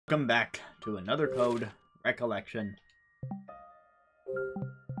Welcome back to another code, Recollection.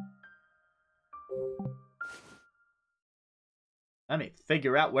 Let me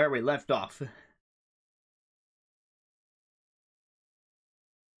figure out where we left off.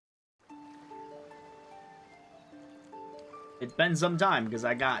 It's been some time because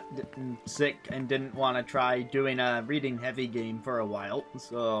I got sick and didn't want to try doing a reading heavy game for a while,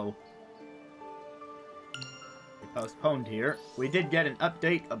 so we postponed here. We did get an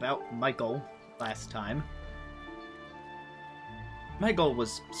update about Michael last time. Michael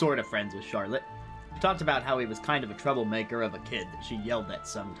was sort of friends with Charlotte. She talked about how he was kind of a troublemaker of a kid that she yelled at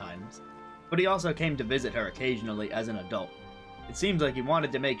sometimes, but he also came to visit her occasionally as an adult. It seems like he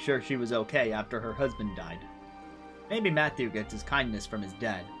wanted to make sure she was okay after her husband died. Maybe Matthew gets his kindness from his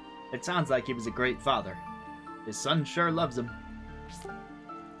dad. It sounds like he was a great father. His son sure loves him.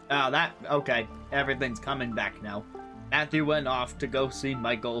 Okay, everything's coming back now. Matthew went off to go see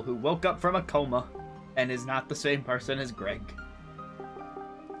Michael, who woke up from a coma, and is not the same person as Greg.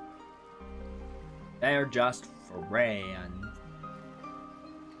 They're just friends.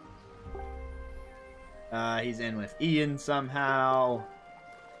 He's in with Ian somehow.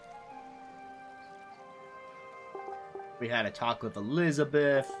 We had a talk with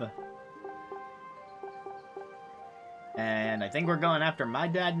Elizabeth. And I think we're going after my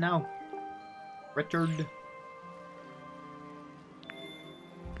dad now. Richard.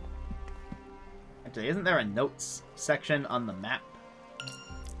 Actually, isn't there a notes section on the map?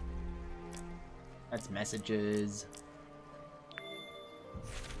 That's messages.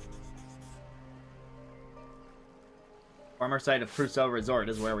 Former site of Crusoe Resort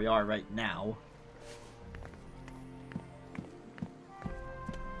is where we are right now.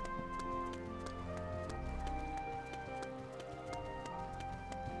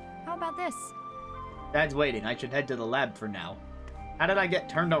 How about this? Dad's waiting. I should head to the lab for now. How did I get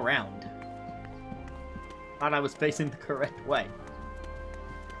turned around? Thought I was facing the correct way.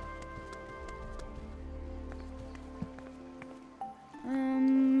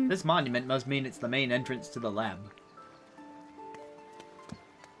 This monument must mean it's the main entrance to the lab.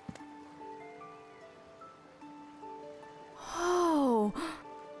 Oh.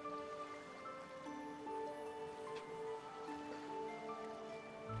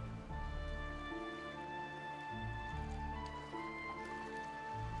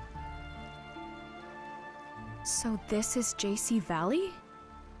 So this is JC Valley?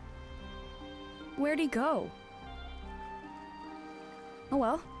 Where'd he go? Oh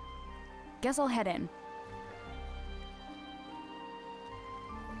well. Guess I'll head in.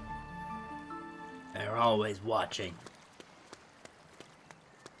 They're always watching.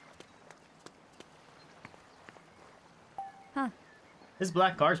 Huh. This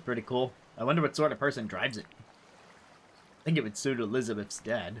black car's pretty cool. I wonder what sort of person drives it. I think it would suit Elizabeth's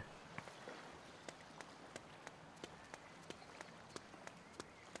dad.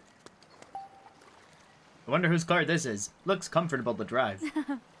 I wonder whose car this is. Looks comfortable to drive.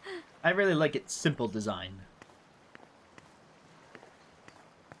 I really like its simple design.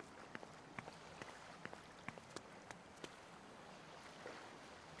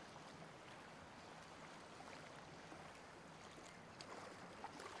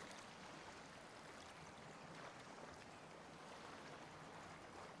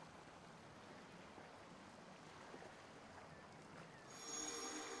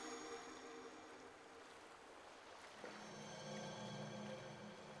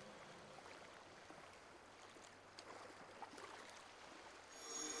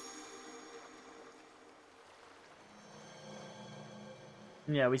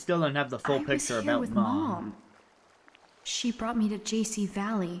 Yeah, we still don't have the full picture about Mom. She brought me to JC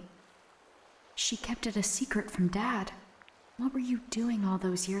Valley. She kept it a secret from Dad. What were you doing all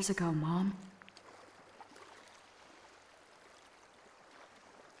those years ago, Mom?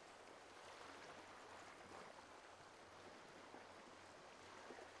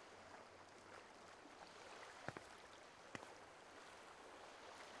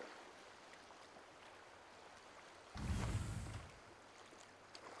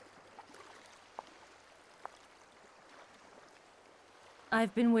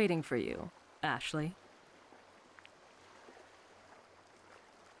 I've been waiting for you, Ashley.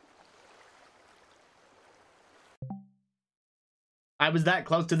 I was that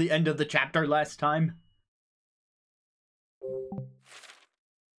close to the end of the chapter last time.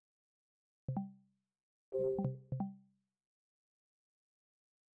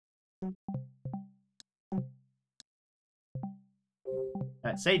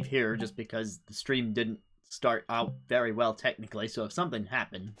 Save here just because the stream didn't start out very well technically, so if something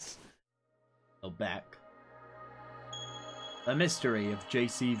happens, go back. The Mystery of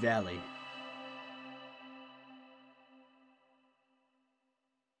J.C. Valley.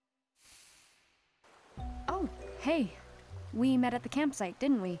 Oh, hey. We met at the campsite,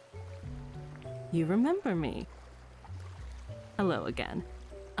 didn't we? You remember me. Hello again.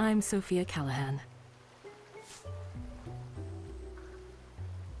 I'm Sophia Callahan.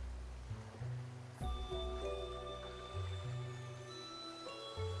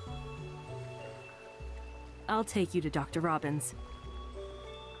 I'll take you to Dr. Robbins.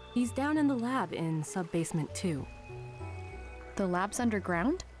 He's down in the lab in sub-basement 2. The lab's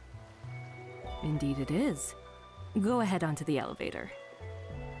underground? Indeed it is. Go ahead onto the elevator.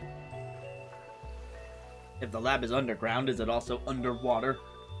 If the lab is underground, is it also underwater?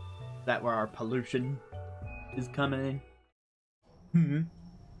 Is that where our pollution is coming in?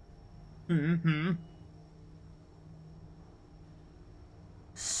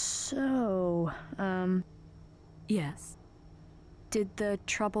 So, Yes. did the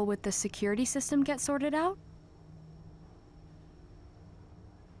trouble with the security system get sorted out?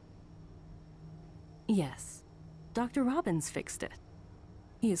 Yes. Dr. Robbins fixed it.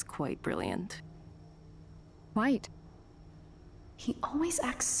 He is quite brilliant. Right. He always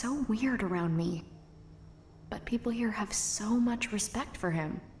acts so weird around me. But people here have so much respect for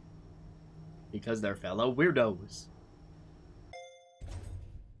him. Because they're fellow weirdos.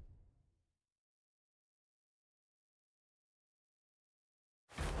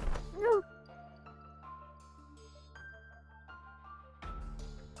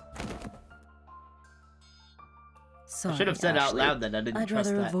 Sorry, I should have said out Ashley. loud that I didn't I'd trust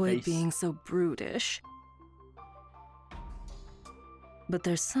rather that avoid face. being so brutish. But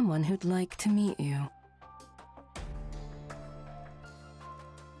there's someone who'd like to meet you.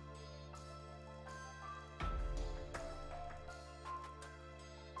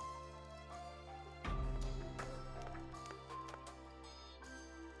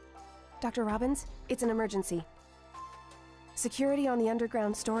 Dr. Robbins, it's an emergency. Security on the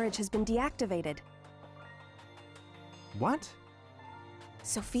underground storage has been deactivated. What?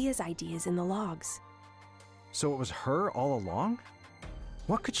 Sophia's ID is in the logs. So it was her all along?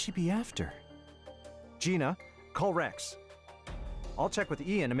 What could she be after? Gina, call Rex. I'll check with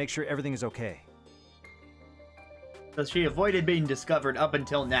Ian to make sure everything is okay. So she avoided being discovered up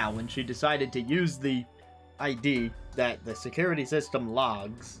until now when she decided to use the ID that the security system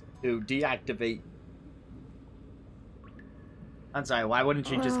logs to deactivate. I'm sorry, why wouldn't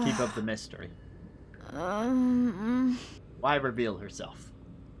she just keep up the mystery? Why reveal herself?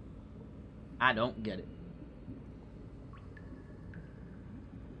 I don't get it.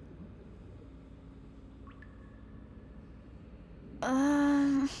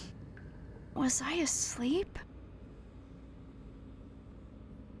 Was I asleep?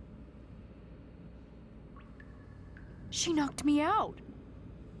 She knocked me out.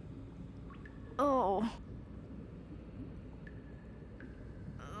 Oh.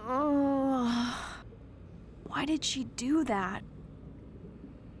 Oh. Why did she do that?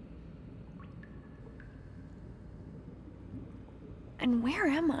 And where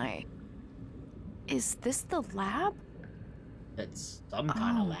am I? Is this the lab? It's some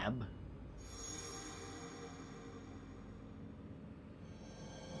kind of Oh. lab.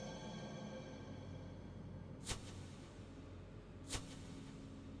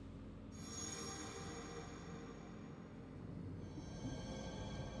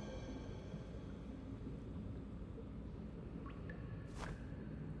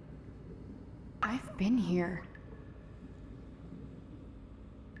 I've been here.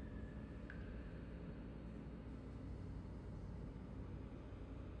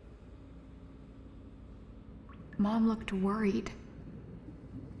 Mom looked worried.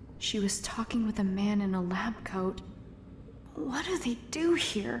 She was talking with a man in a lab coat. What do they do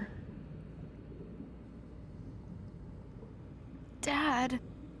here? Dad.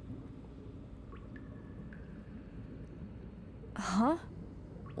 Huh?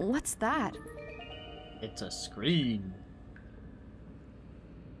 What's that? It's a screen.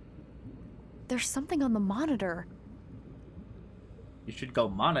 There's something on the monitor. You should go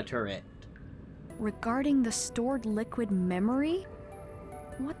monitor it. Regarding the stored liquid memory?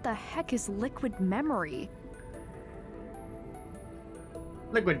 What the heck is liquid memory?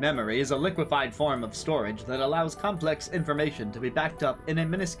 Liquid memory is a liquefied form of storage that allows complex information to be backed up in a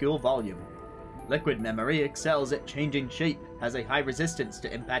minuscule volume. Liquid memory excels at changing shape, has a high resistance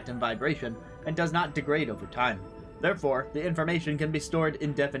to impact and vibration, and does not degrade over time. Therefore, the information can be stored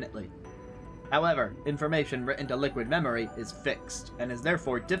indefinitely. However, information written to liquid memory is fixed, and is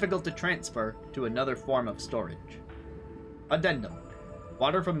therefore difficult to transfer to another form of storage. Addendum.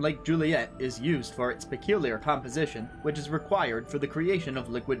 Water from Lake Juliet is used for its peculiar composition, which is required for the creation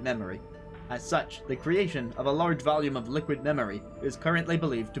of liquid memory. As such, the creation of a large volume of liquid memory is currently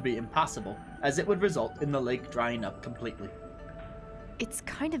believed to be impossible, as it would result in the lake drying up completely. It's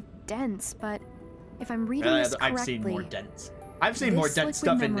kind of dense, but if I'm reading this correctly, I've seen more dense. I've seen more dense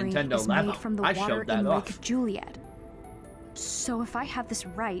stuff in Nintendo is Labo. made from the I water showed that in off. Lake Juliet. So if I have this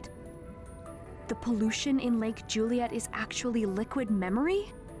right, the pollution in Lake Juliet is actually liquid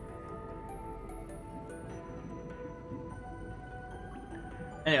memory?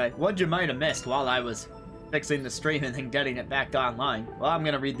 Anyway, what you might have missed while I was fixing the stream and then getting it back online. Well, I'm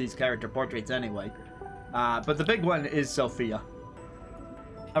gonna read these character portraits anyway. But the big one is Sophia.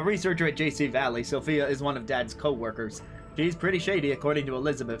 A researcher at JC Valley, Sophia is one of Dad's co-workers. She's pretty shady according to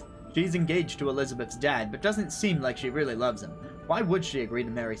Elizabeth. She's engaged to Elizabeth's dad, but doesn't seem like she really loves him. Why would she agree to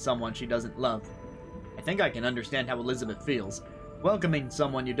marry someone she doesn't love? I think I can understand how Elizabeth feels. Welcoming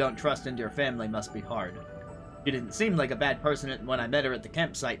someone you don't trust into your family must be hard. She didn't seem like a bad person when I met her at the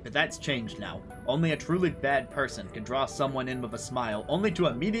campsite, but that's changed now. Only a truly bad person can draw someone in with a smile, only to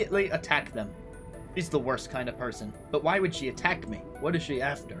immediately attack them. She's the worst kind of person. But why would she attack me? What is she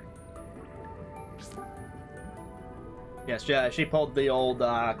after? Yes, she pulled the old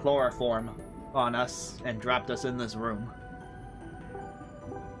chloroform on us and dropped us in this room.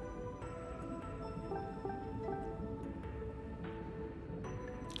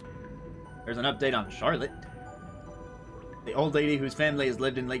 There's an update on Charlotte. The old lady whose family has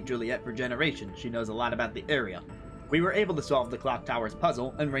lived in Lake Juliet for generations. She knows a lot about the area. We were able to solve the clock tower's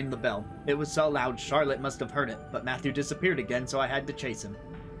puzzle and ring the bell. It was so loud Charlotte must have heard it, but Matthew disappeared again, so I had to chase him.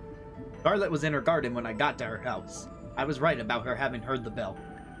 Charlotte was in her garden when I got to her house. I was right about her having heard the bell.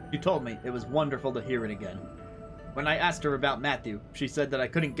 She told me it was wonderful to hear it again. When I asked her about Matthew, she said that I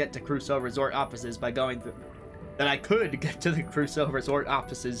couldn't get to Crusoe Resort offices by going through... That I could get to the Crusoe Resort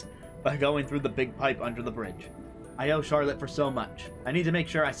offices by going through the big pipe under the bridge. I owe Charlotte for so much. I need to make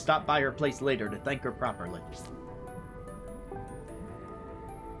sure I stop by her place later to thank her properly.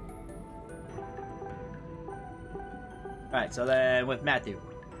 Alright, so then with Matthew.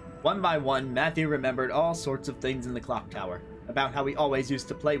 One by one, Matthew remembered all sorts of things in the clock tower. About how he always used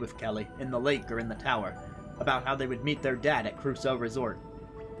to play with Kelly, in the lake or in the tower. About how they would meet their dad at Crusoe Resort.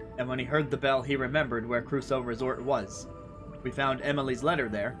 And when he heard the bell, he remembered where Crusoe Resort was. We found Emily's letter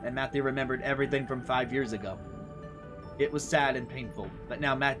there, and Matthew remembered everything from 5 years ago. It was sad and painful, but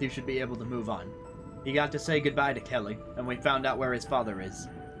now Matthew should be able to move on. He got to say goodbye to Kelly, and we found out where his father is.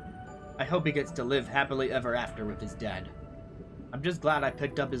 I hope he gets to live happily ever after with his dad. I'm just glad I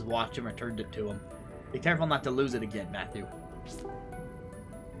picked up his watch and returned it to him. Be careful not to lose it again, Matthew.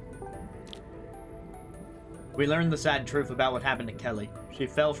 We learned the sad truth about what happened to Kelly. She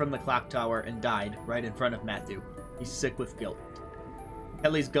fell from the clock tower and died right in front of Matthew. He's sick with guilt.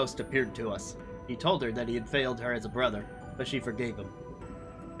 Kelly's ghost appeared to us. He told her that he had failed her as a brother, but she forgave him.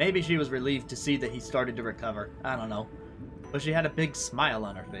 Maybe she was relieved to see that he started to recover. I don't know. But she had a big smile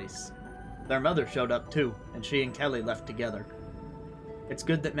on her face. Their mother showed up too, and she and Kelly left together. It's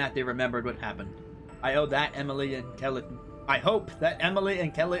good that Matthew remembered what happened. I hope that Emily and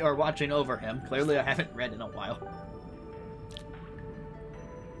Kelly are watching over him. Clearly I haven't read in a while.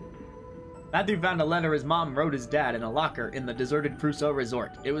 Matthew found a letter his mom wrote his dad in a locker in the deserted Crusoe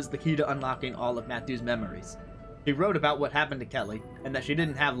Resort. It was the key to unlocking all of Matthew's memories. She wrote about what happened to Kelly, and that she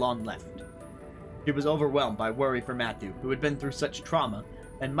didn't have long left. She was overwhelmed by worry for Matthew, who had been through such trauma,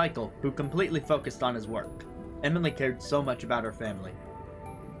 and Michael, who completely focused on his work. Emily cared so much about her family.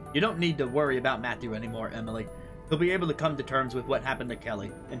 You don't need to worry about Matthew anymore, Emily. He'll be able to come to terms with what happened to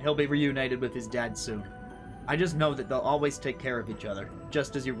Kelly, and he'll be reunited with his dad soon. I just know that they'll always take care of each other,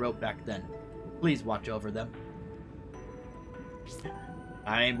 just as you wrote back then. Please watch over them.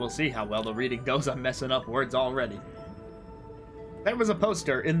 We'll see how well the reading goes. I'm messing up words already. There was a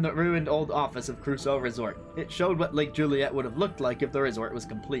poster in the ruined old office of Crusoe Resort. It showed what Lake Juliet would have looked like if the resort was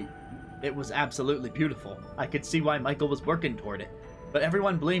complete. It was absolutely beautiful. I could see why Michael was working toward it. But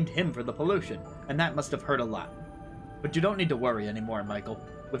everyone blamed him for the pollution, and that must have hurt a lot. But you don't need to worry anymore, Michael.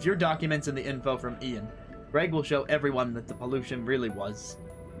 With your documents and the info from Ian, Greg will show everyone that the pollution really was.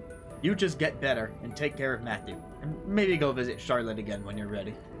 You just get better and take care of Matthew, and maybe go visit Charlotte again when you're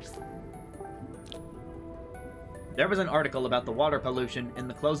ready. There was an article about the water pollution in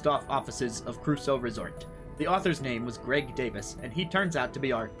the closed-off offices of Crusoe Resort. The author's name was Greg Davis, and he turns out to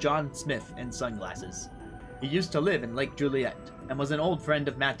be our John Smith in sunglasses. He used to live in Lake Juliet, and was an old friend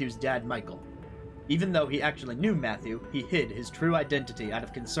of Matthew's dad, Michael. Even though he actually knew Matthew, he hid his true identity out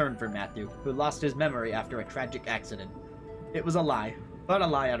of concern for Matthew, who lost his memory after a tragic accident. It was a lie, but a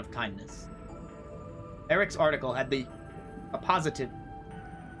lie out of kindness. Eric's article had a positive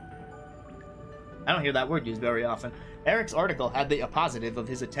I don't hear that word used very often. Eric's article had the appositive of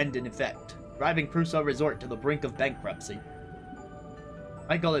his attendant effect, driving Crusoe Resort to the brink of bankruptcy.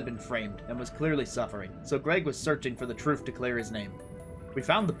 Michael had been framed and was clearly suffering, so Greg was searching for the truth to clear his name. We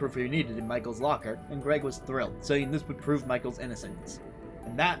found the proof we needed in Michael's locker, and Greg was thrilled, saying this would prove Michael's innocence.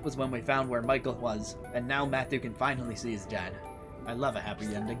 And that was when we found where Michael was, and now Matthew can finally see his dad. I love a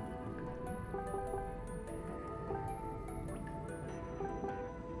happy ending.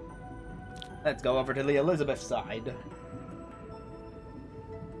 Let's go over to the Elizabeth side.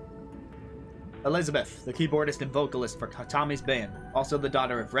 Elizabeth, the keyboardist and vocalist for Tommy's band, also the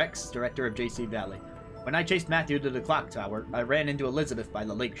daughter of Rex, director of JC Valley. When I chased Matthew to the clock tower, I ran into Elizabeth by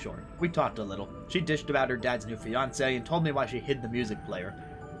the lakeshore. We talked a little. She dished about her dad's new fiancé and told me why she hid the music player.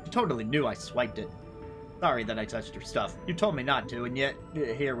 She totally knew I swiped it. Sorry that I touched her stuff. You told me not to, and yet,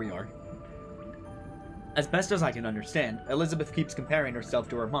 here we are. As best as I can understand, Elizabeth keeps comparing herself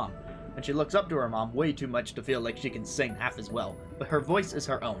to her mom, and she looks up to her mom way too much to feel like she can sing half as well, but her voice is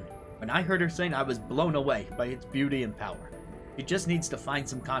her own. When I heard her sing, I was blown away by its beauty and power. She just needs to find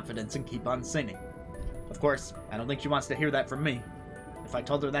some confidence and keep on singing. Of course, I don't think she wants to hear that from me. If I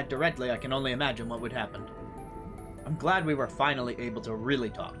told her that directly, I can only imagine what would happen. I'm glad we were finally able to really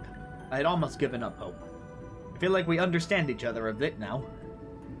talk. I had almost given up hope. I feel like we understand each other a bit now.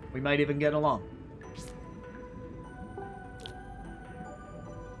 We might even get along.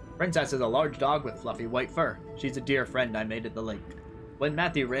 Princess is a large dog with fluffy white fur. She's a dear friend I made at the lake. When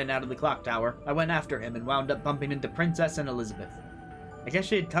Matthew ran out of the clock tower, I went after him and wound up bumping into Princess and Elizabeth. I guess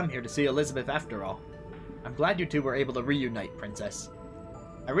she had come here to see Elizabeth after all. I'm glad you two were able to reunite, Princess.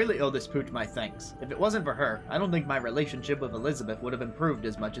 I really owe this pooch my thanks. If it wasn't for her, I don't think my relationship with Elizabeth would have improved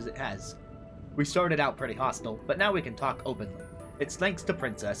as much as it has. We started out pretty hostile, but now we can talk openly. It's thanks to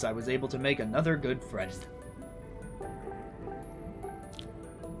Princess I was able to make another good friend.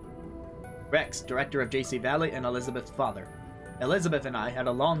 Rex, director of JC Valley, and Elizabeth's father. Elizabeth and I had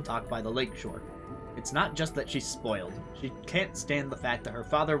a long talk by the lakeshore. It's not just that she's spoiled. She can't stand the fact that her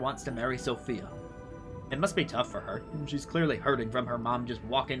father wants to marry Sophia. It must be tough for her. She's clearly hurting from her mom just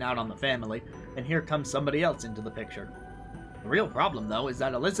walking out on the family, and here comes somebody else into the picture. The real problem, though, is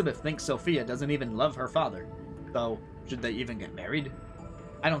that Elizabeth thinks Sophia doesn't even love her father. So, should they even get married?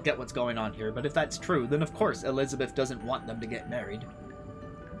 I don't get what's going on here, but if that's true, then of course Elizabeth doesn't want them to get married.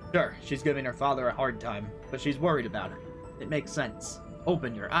 Sure, she's giving her father a hard time, but she's worried about it. It makes sense.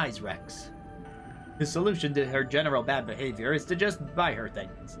 Open your eyes, Rex. His solution to her general bad behavior is to just buy her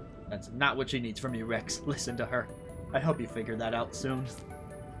things. That's not what she needs from you, Rex. Listen to her. I hope you figure that out soon.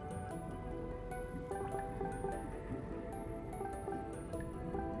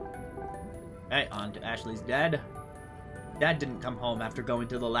 Hey, on to Ashley's dad. Dad didn't come home after going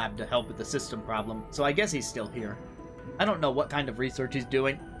to the lab to help with the system problem, so I guess he's still here. I don't know what kind of research he's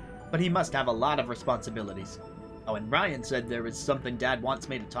doing, but he must have a lot of responsibilities. Oh, and Ryan said there was something Dad wants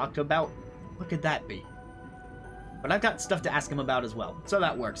me to talk to about. What could that be? But I've got stuff to ask him about as well, so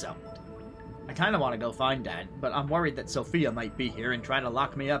that works out. I kinda want to go find Dad, but I'm worried that Sophia might be here and try to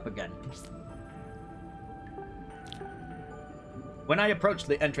lock me up again. When I approached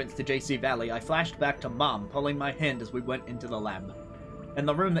the entrance to JC Valley, I flashed back to Mom pulling my hand as we went into the lab. And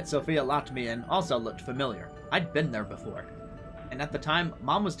the room that Sophia locked me in also looked familiar. I'd been there before. And at the time,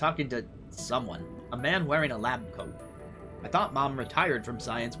 Mom was talking to someone, a man wearing a lab coat. I thought Mom retired from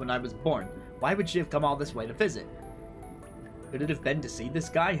science when I was born. Why would she have come all this way to visit? Could it have been to see this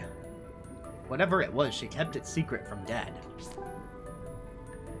guy? Whatever it was, she kept it secret from Dad.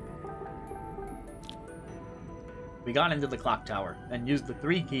 We got into the clock tower, and used the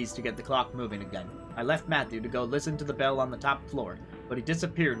 3 keys to get the clock moving again. I left Matthew to go listen to the bell on the top floor, but he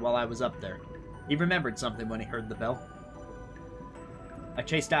disappeared while I was up there. He remembered something when he heard the bell. I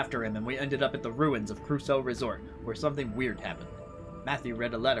chased after him, and we ended up at the ruins of Crusoe Resort, where something weird happened. Matthew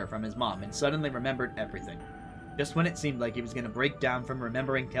read a letter from his mom and suddenly remembered everything. Just when it seemed like he was going to break down from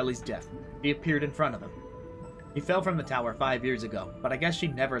remembering Kelly's death, she appeared in front of him. He fell from the tower 5 years ago, but I guess she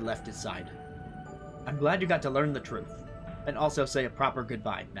never left his side. I'm glad you got to learn the truth, and also say a proper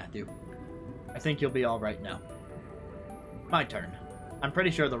goodbye, Matthew. I think you'll be alright now. My turn. I'm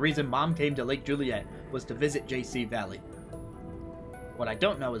pretty sure the reason Mom came to Lake Juliet was to visit JC Valley. What I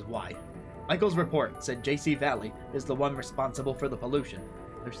don't know is why. Michael's report said JC Valley is the one responsible for the pollution.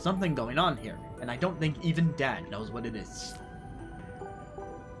 There's something going on here, and I don't think even Dad knows what it is.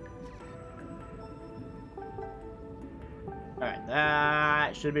 Alright,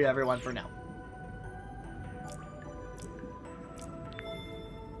 that should be everyone for now.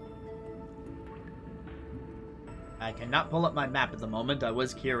 I cannot pull up my map at the moment. I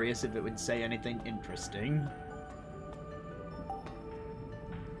was curious if it would say anything interesting.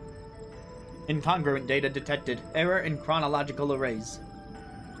 Incongruent data detected. Error in chronological arrays.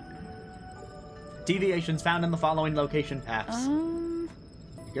 Deviations found in the following location paths.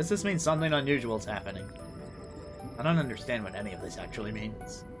 I guess this means something unusual is happening. I don't understand what any of this actually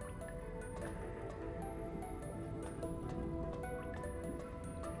means.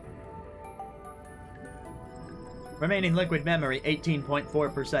 Remaining liquid memory,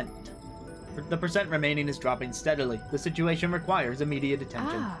 18.4%. The percent remaining is dropping steadily. The situation requires immediate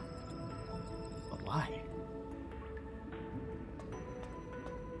attention. But why?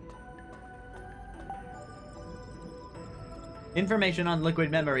 Information on liquid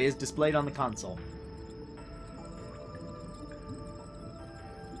memory is displayed on the console.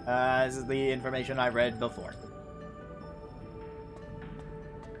 This is the information I read before.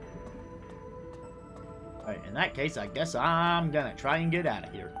 Alright, in that case, I guess I'm gonna try and get out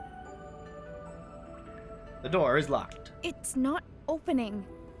of here. The door is locked. It's not opening.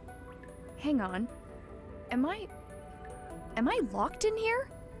 Hang on. Am I locked in here?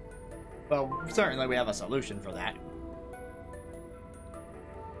 Well, certainly we have a solution for that.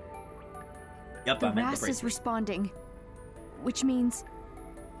 Yep, The I'm at the RAS break. is responding, which means...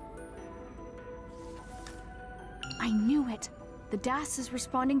 I knew it. The DAS is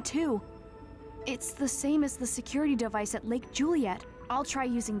responding too. It's the same as the security device at Lake Juliet. I'll try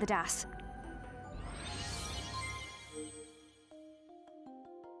using the DAS.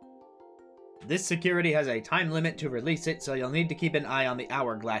 This security has a time limit to release it, so you'll need to keep an eye on the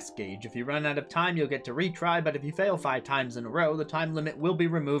hourglass gauge. If you run out of time, you'll get to retry, but if you fail 5 times in a row, the time limit will be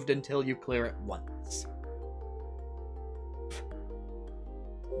removed until you clear it once.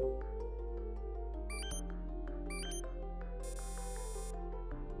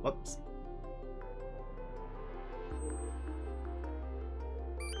 Whoops.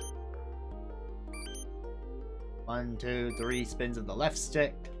 One, two, 3 spins of the left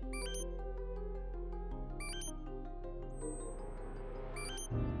stick.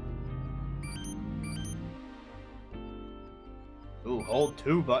 Ooh, hold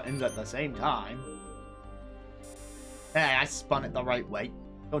 2 buttons at the same time. Hey, I spun it the right way.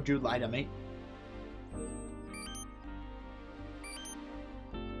 Don't you lie to me.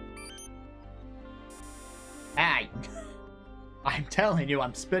 Hey! I'm telling you,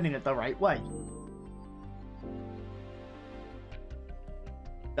 I'm spinning it the right way.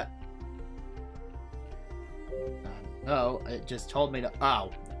 No, it just told me to...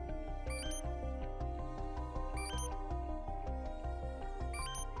 Oh.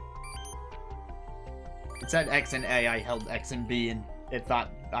 It said X and A, I held X and B, and it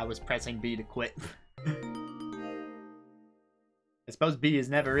thought I was pressing B to quit. I suppose B is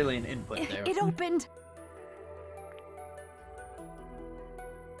never really an input there. It opened!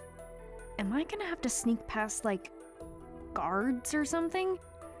 Am I gonna have to sneak past, like, guards or something?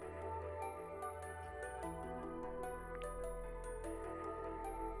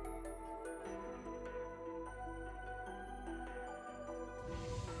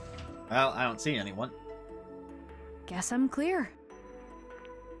 Well, I don't see anyone. Guess I'm clear.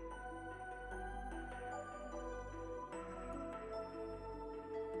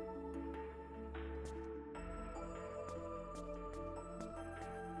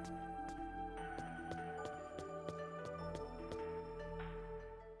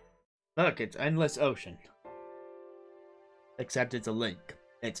 Look, it's Endless Ocean. Except it's a lake.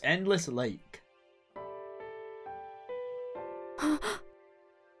 It's Endless Lake.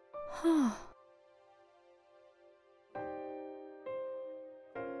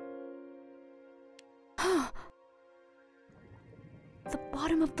 The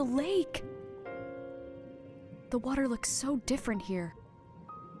bottom of the lake! The water looks so different here.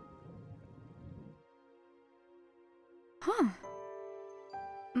 Huh.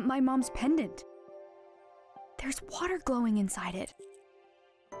 My mom's pendant. There's water glowing inside it.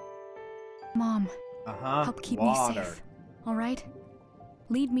 Mom, help keep me safe, all right?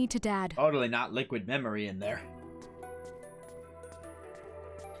 Lead me to Dad. Totally not liquid memory in there.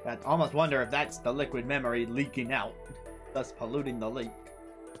 I almost wonder if that's the liquid memory leaking out, thus polluting the lake.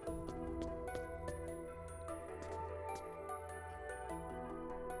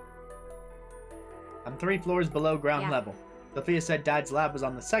 I'm 3 floors below ground level. Sophia said Dad's lab was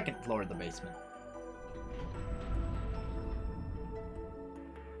on the 2nd floor of the basement.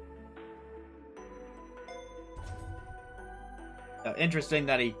 Interesting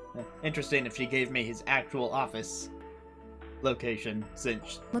that interesting if she gave me his actual office location,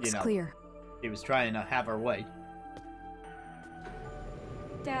 since, Looks clear. He was trying to have her way.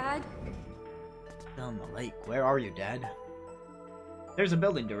 Dad? Down the lake. Where are you, Dad? There's a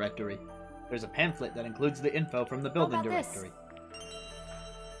building directory. There's a pamphlet that includes the info from the building directory.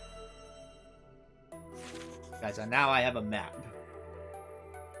 Okay, so now I have a map.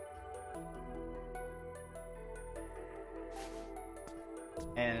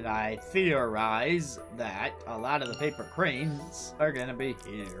 And I theorize that a lot of the paper cranes are gonna be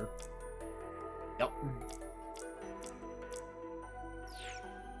here. Yep.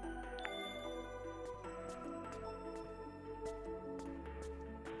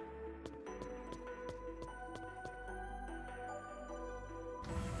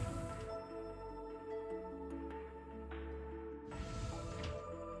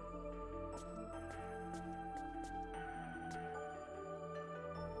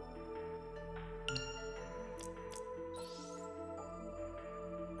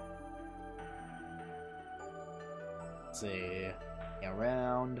 See,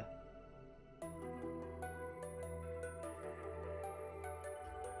 around.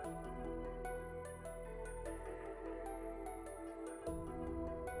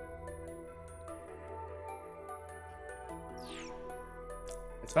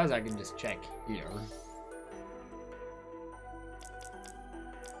 I suppose I can just check here.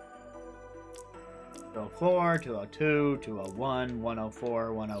 So 4, 202, 201,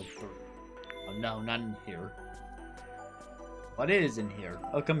 104, 103. Oh no, none here. What is in here?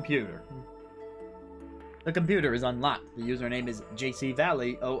 A computer. The computer is unlocked. The username is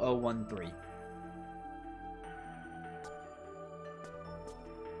JCValley0013.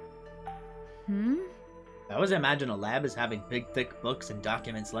 I always imagine a lab as having big, thick books and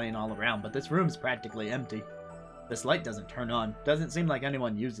documents laying all around, but this room's practically empty. This light doesn't turn on. Doesn't seem like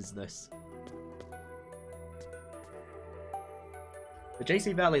anyone uses this. The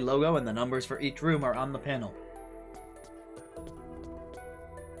JC Valley logo and the numbers for each room are on the panel.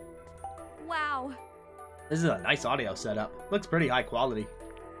 Wow. This is a nice audio setup. Looks pretty high quality.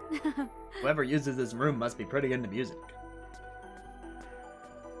 Whoever uses this room must be pretty into music.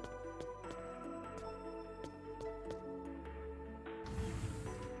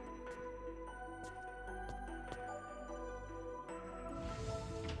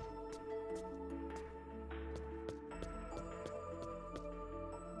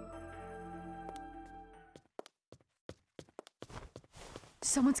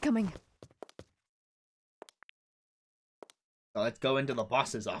 Someone's coming. So let's go into the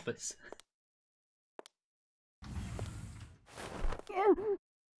boss's office.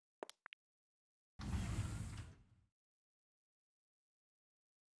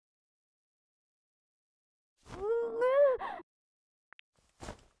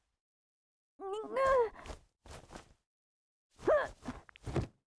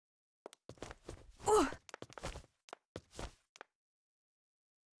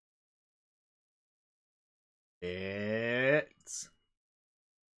 It's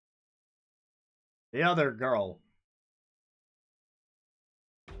the other girl.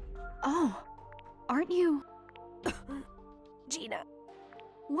 Oh, aren't you? Gina.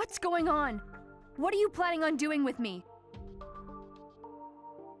 What's going on? What are you planning on doing with me?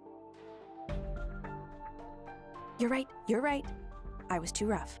 You're right, you're right. I was too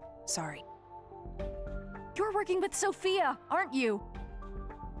rough. Sorry. You're working with Sophia, aren't you?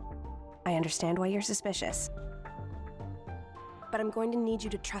 I understand why you're suspicious. But I'm going to need you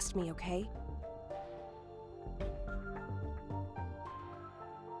to trust me, okay?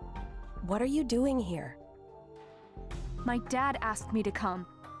 What are you doing here? My dad asked me to come.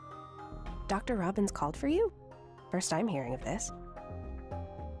 Dr. Robbins called for you? First I'm hearing of this.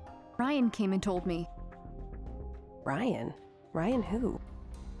 Ryan came and told me. Ryan? Ryan who?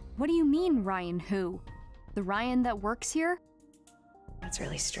 What do you mean, Ryan who? The Ryan that works here? That's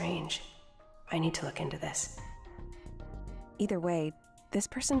really strange. I need to look into this. Either way, this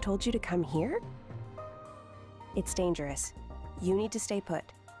person told you to come here? It's dangerous. You need to stay put.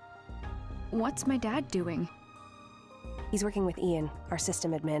 What's my dad doing? He's working with Ian, our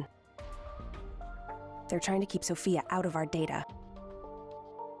system admin. They're trying to keep Sophia out of our data.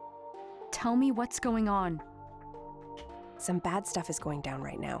 Tell me what's going on. Some bad stuff is going down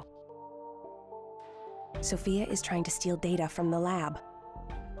right now. Sophia is trying to steal data from the lab.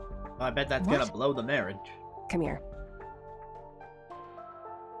 I bet that's What? gonna blow the marriage. Come here.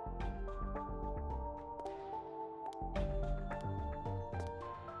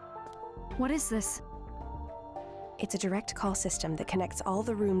 What is this? It's a direct call system that connects all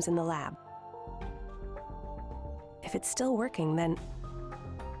the rooms in the lab. If it's still working, then...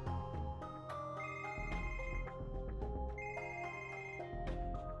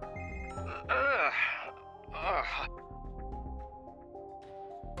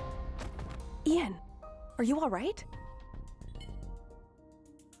 Ian, are you all right?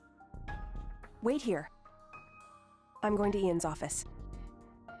 Wait here. I'm going to Ian's office.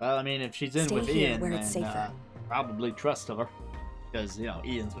 Well, I mean, if she's in Stay with here Ian, where then it's safer. probably trust of her. Because, you know,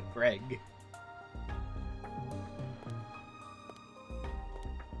 Ian's with Greg.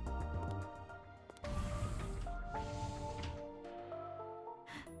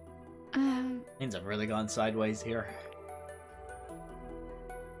 Things have really gone sideways here.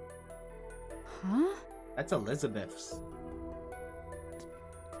 Huh? That's Elizabeth's.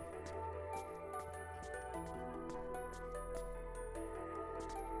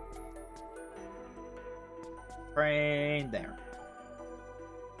 Right there.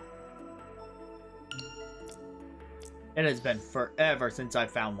 It has been forever since I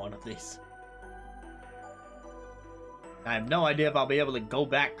found one of these. I have no idea if I'll be able to go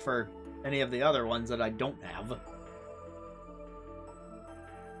back for any of the other ones that I don't have.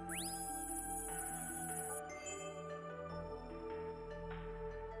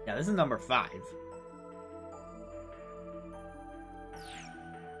 Yeah, this is number 5.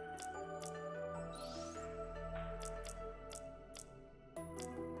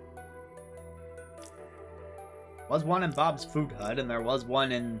 Was one in Bob's Food Hut, and there was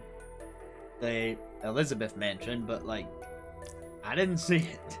one in the Elizabeth Mansion, but, like, I didn't see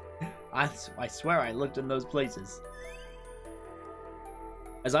it. I swear I looked in those places.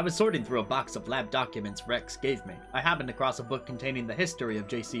 As I was sorting through a box of lab documents Rex gave me, I happened across a book containing the history of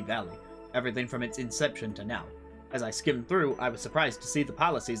JC Valley, everything from its inception to now. As I skimmed through, I was surprised to see the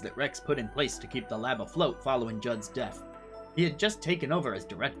policies that Rex put in place to keep the lab afloat following Judd's death. He had just taken over as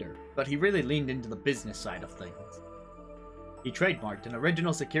director, but he really leaned into the business side of things. He trademarked an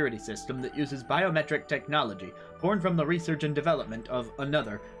original security system that uses biometric technology born from the research and development of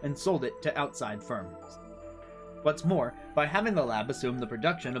another and sold it to outside firms. What's more, by having the lab assume the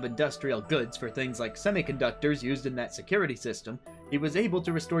production of industrial goods for things like semiconductors used in that security system, he was able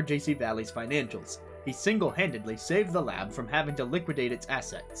to restore JC Valley's financials. He single-handedly saved the lab from having to liquidate its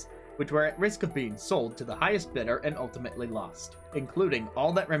assets, which were at risk of being sold to the highest bidder and ultimately lost, including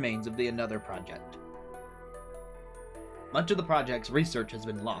all that remains of the Another project. Much of the project's research has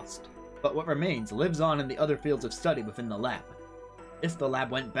been lost, but what remains lives on in the other fields of study within the lab. If the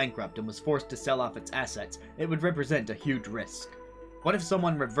lab went bankrupt and was forced to sell off its assets, it would represent a huge risk. What if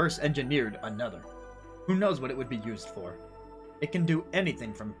someone reverse-engineered Another? Who knows what it would be used for? It can do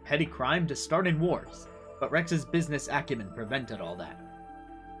anything from petty crime to starting wars, but Rex's business acumen prevented all that.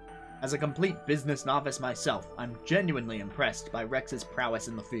 As a complete business novice myself, I'm genuinely impressed by Rex's prowess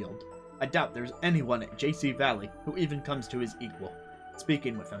in the field. I doubt there's anyone at JC Valley who even comes to his equal.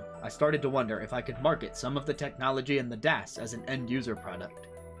 Speaking with him, I started to wonder if I could market some of the technology in the DAS as an end-user product.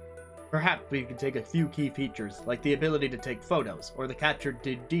 Perhaps we could take a few key features, like the ability to take photos, or the captured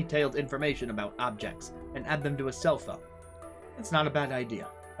detailed information about objects, and add them to a cell phone. It's not a bad idea.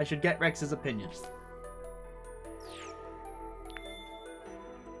 I should get Rex's opinion.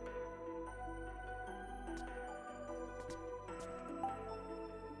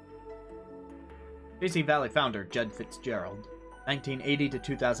 JC Valley founder Judd Fitzgerald, 1980 to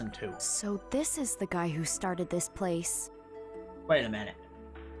 2002. So this is the guy who started this place. Wait a minute.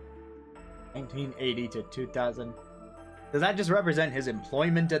 1980 to 2000. Does that just represent his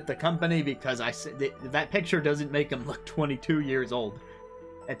employment at the company? Because that picture doesn't make him look 22 years old.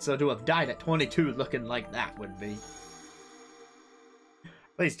 And so to have died at 22 looking like that would be...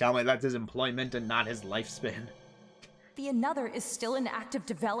 Please tell me that's his employment and not his lifespan. The Another is still in active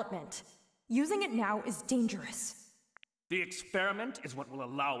development. Using it now is dangerous. The experiment is what will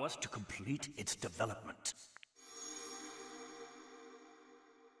allow us to complete its development.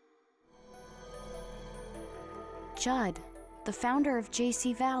 Judd, the founder of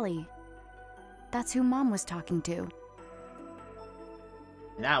JC Valley. That's who Mom was talking to.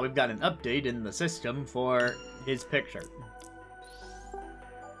 Now we've got an update in the system for his picture.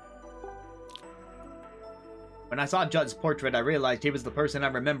 When I saw Judd's portrait, I realized he was the person I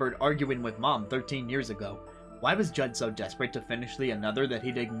remembered arguing with Mom 13 years ago. Why was Judd so desperate to finish the Another that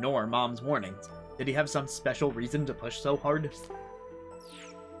he'd ignore Mom's warnings? Did he have some special reason to push so hard?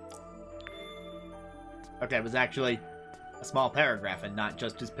 Okay, it was actually a small paragraph and not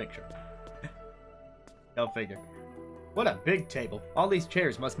just his picture. Go figure. What a big table. All these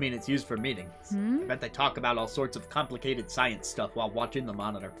chairs must mean it's used for meetings. I bet they talk about all sorts of complicated science stuff while watching the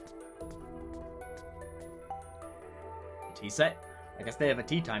monitor. Tea set? I guess they have a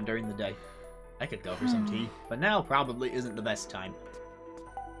tea time during the day. I could go for some tea, but now probably isn't the best time.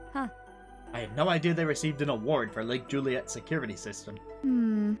 Huh. I had no idea they received an award for Lake Juliet's security system.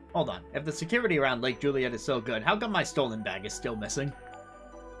 Hold on, if the security around Lake Juliet is so good, how come my stolen bag is still missing?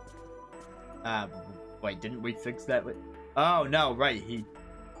 Wait, didn't we fix that? Oh, no, right, he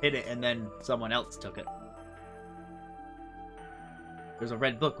hid it and then someone else took it. There's a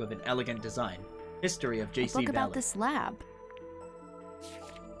red book with an elegant design. History of A JC book about Valley. this lab.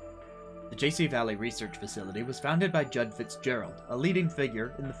 The JC Valley Research Facility was founded by Judd Fitzgerald, a leading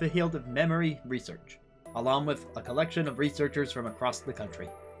figure in the field of memory research, along with a collection of researchers from across the country.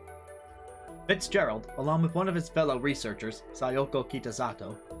 Fitzgerald, along with one of his fellow researchers, Sayoko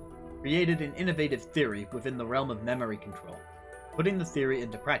Kitasato, created an innovative theory within the realm of memory control. Putting the theory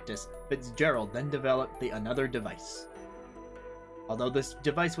into practice, Fitzgerald then developed the Another device. Although this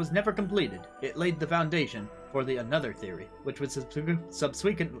device was never completed, it laid the foundation for the Another theory, which was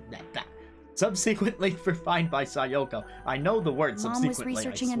subsequently refined by Sayoko. I know the word Mom subsequently, was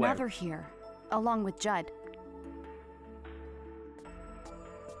researching I swear. Another here, along with Judd.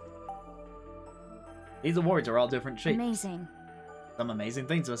 These awards are all different shapes. Amazing. Some amazing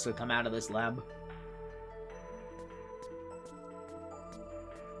things must have come out of this lab.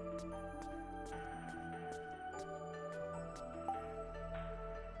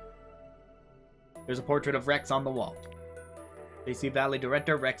 There's a portrait of Rex on the wall. JC Valley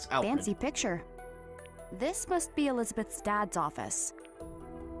director Rex Alfred. Fancy picture. This must be Elizabeth's dad's office.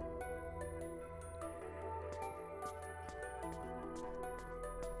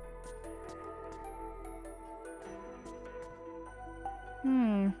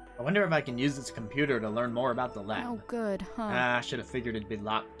 I wonder if I can use this computer to learn more about the lab. Oh, good, huh? I should have figured it'd be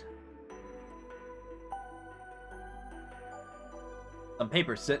locked. Some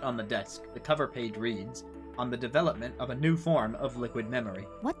papers sit on the desk. The cover page reads, "On the development of a new form of liquid memory."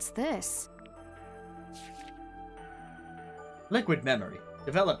 What's this? Liquid memory,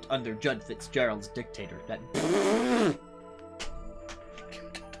 developed under Judd Fitzgerald's dictator that...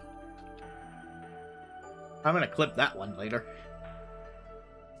 I'm gonna clip that one later.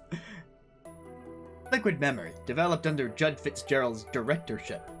 Liquid memory, developed under Judd Fitzgerald's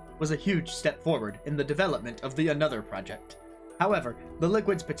directorship, was a huge step forward in the development of the Another project. However, the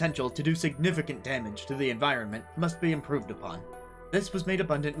liquid's potential to do significant damage to the environment must be improved upon. This was made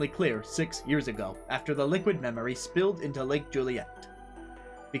abundantly clear 6 years ago, after the liquid memory spilled into Lake Juliet.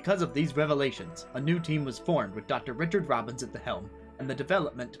 Because of these revelations, a new team was formed with Dr. Richard Robbins at the helm, and the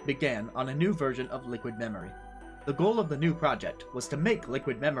development began on a new version of liquid memory. The goal of the new project was to make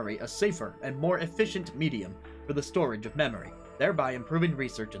liquid memory a safer and more efficient medium for the storage of memory, thereby improving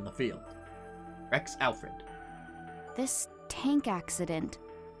research in the field. Rex Alfred. This tank accident.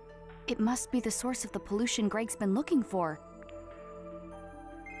 It must be the source of the pollution Greg's been looking for.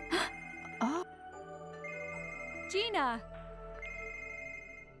 Oh. Gina!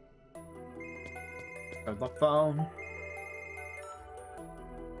 The phone.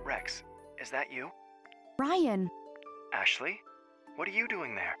 Rex, is that you? Ryan! Ashley? What are you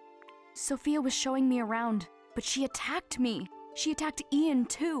doing there? Sophia was showing me around, but she attacked me. She attacked Ian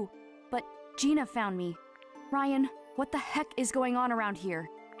too, but Gina found me. Ryan, what the heck is going on around here?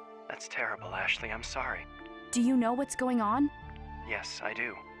 That's terrible, Ashley. I'm sorry. Do you know what's going on? Yes, I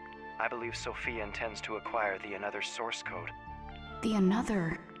do. I believe Sophia intends to acquire the Another source code. The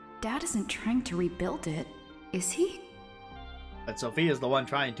Another? Dad isn't trying to rebuild it, is he? But Sophia's the one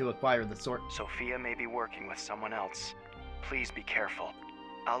trying to acquire the sort. Sophia may be working with someone else. Please be careful.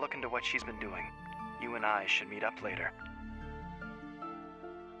 I'll look into what she's been doing. You and I should meet up later.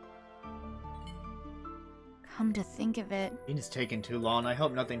 Come to think of it, It's taking too long. I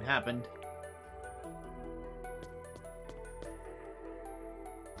hope nothing happened.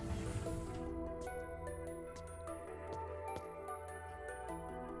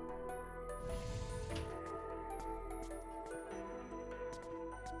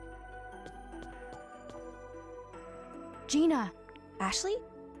 Gina, Ashley?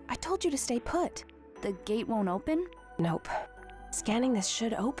 I told you to stay put. the gate won't open? Nope. Scanning this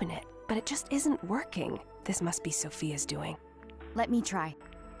should open it, but it just isn't working. This must be Sophia's doing. Let me try.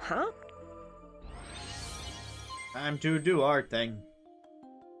 Huh? Time to do our thing.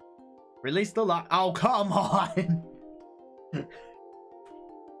 Release the lock. Oh, come on!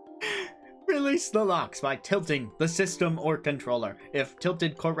 Release the locks by tilting the system or controller. If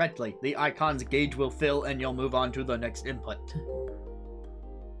tilted correctly, the icon's gauge will fill and you'll move on to the next input.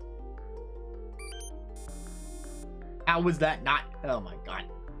 How was that not? Oh my god.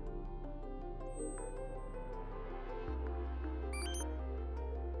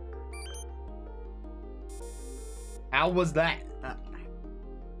 How was that?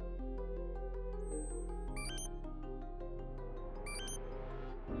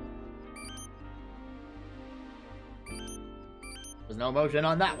 There's no motion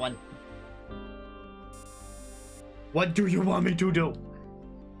on that one. What do you want me to do?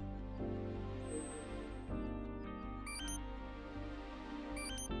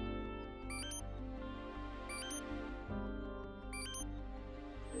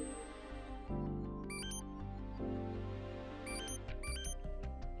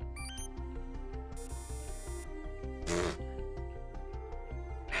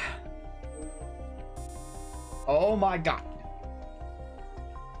 Oh my god.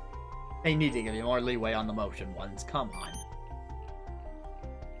 They need to give you more leeway on the motion ones. Come on.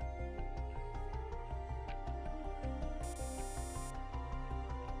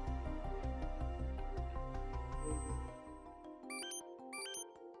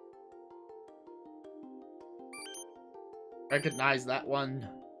 Recognize that one.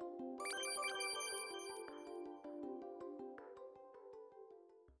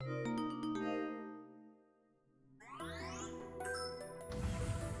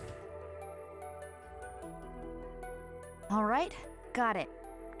 All right, got it.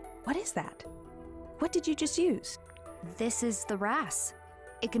 What is that? What did you just use? This is the RAS.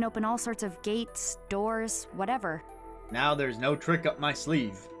 It can open all sorts of gates, doors, whatever. Now there's no trick up my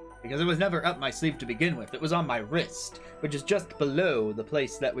sleeve. Because it was never up my sleeve to begin with. It was on my wrist, which is just below the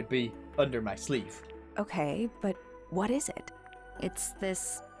place that would be under my sleeve. Okay, but what is it? It's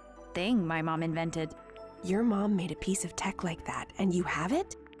this thing my mom invented. Your mom made a piece of tech like that, and you have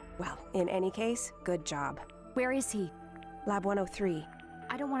it? Well, in any case, good job. Where is he? Lab 103.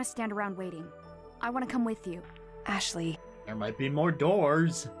 I don't want to stand around waiting. I want to come with you. Ashley. There might be more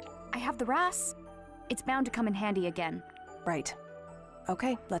doors. I have the RAS. It's bound to come in handy again. Right.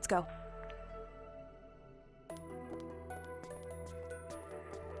 Okay, let's go.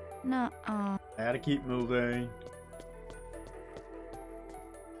 Nuh-uh. I gotta keep moving.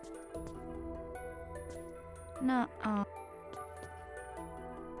 Nuh-uh.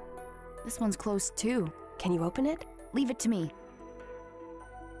 This one's closed too. Can you open it? Leave it to me.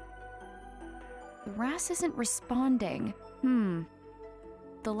 The RAS isn't responding.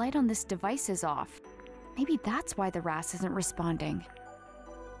 The light on this device is off. Maybe that's why the RAS isn't responding.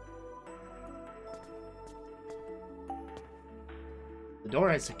 The door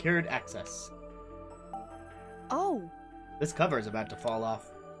has secured access. Oh! This cover is about to fall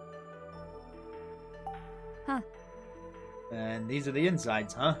off. Huh. And these are the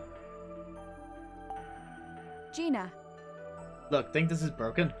insides, huh? Gina. Look, think this is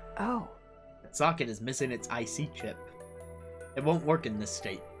broken? Oh. That socket is missing its IC chip. It won't work in this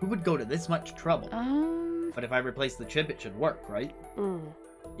state. Who would go to this much trouble? But if I replace the chip, it should work, right?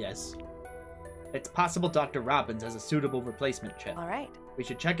 Yes. It's possible Dr. Robbins has a suitable replacement chip. All right. We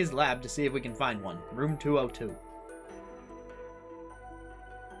should check his lab to see if we can find one. Room 202.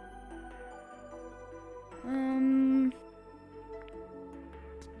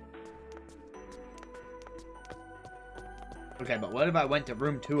 Okay, but what if I went to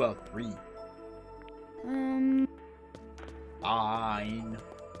room 203? Fine.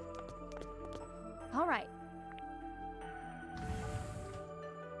 All right.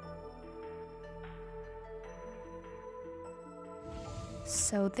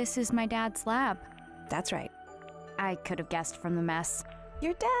 So this is my dad's lab. That's right. I could have guessed from the mess.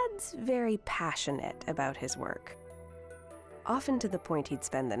 Your dad's very passionate about his work. Often to the point he'd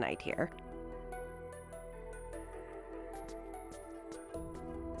spend the night here.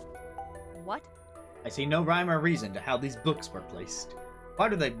 What? I see no rhyme or reason to how these books were placed.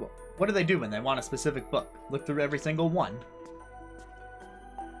 What do they do when they want a specific book? Look through every single one?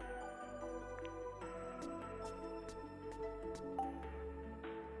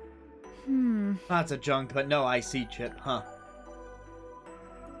 Lots of junk, but no IC chip, huh?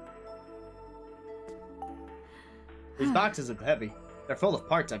 These boxes are heavy. They're full of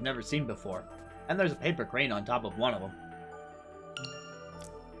parts I've never seen before. And there's a paper crane on top of one of them.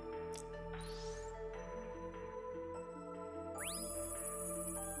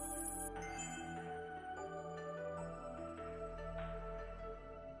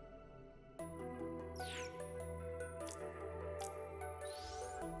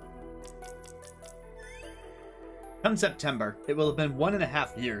 Come September, it will have been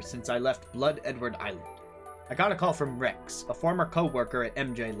 1.5 years since I left Blood Edward Island. I got a call from Rex, a former co-worker at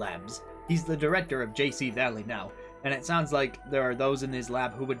MJ Labs. He's the director of JC Valley now, and it sounds like there are those in his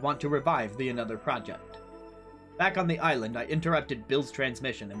lab who would want to revive the Another project. Back on the island, I interrupted Bill's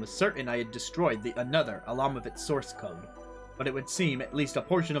transmission and was certain I had destroyed the Another along with its source code. But it would seem at least a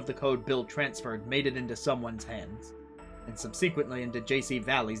portion of the code Bill transferred made it into someone's hands, and subsequently into JC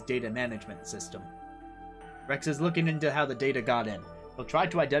Valley's data management system. Rex is looking into how the data got in. He'll try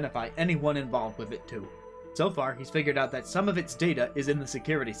to identify anyone involved with it too. So far, he's figured out that some of its data is in the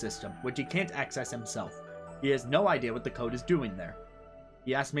security system, which he can't access himself. He has no idea what the code is doing there.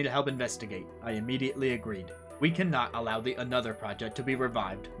 He asked me to help investigate. I immediately agreed. We cannot allow the Another project to be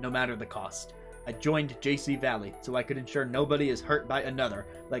revived, no matter the cost. I joined JC Valley so I could ensure nobody is hurt by Another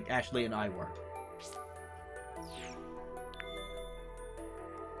like Ashley and I were.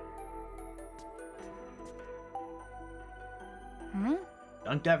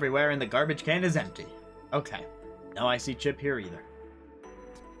 Dunked everywhere and the garbage can is empty. Okay, No IC chip here either.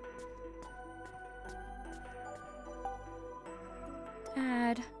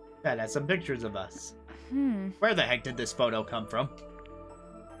 Dad. Dad has some pictures of us. Where the heck did this photo come from?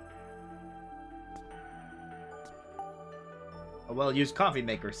 A well-used coffee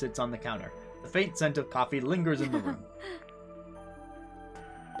maker sits on the counter. The faint scent of coffee lingers in the room.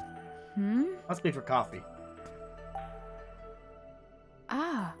 Must be for coffee.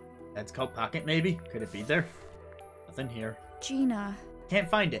 Ah. Dad's coat pocket, maybe? Could it be there? Nothing here. Gina. Can't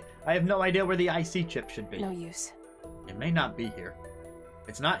find it. I have no idea where the IC chip should be. No use. It may not be here. If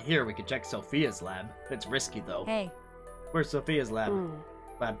it's not here, we could check Sophia's lab. It's risky, though. Hey. Where's Sophia's lab?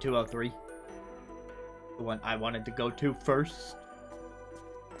 Lab 203. The one I wanted to go to first.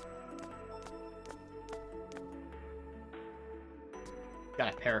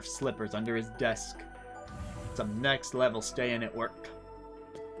 Got a pair of slippers under his desk. Some next level staying at work.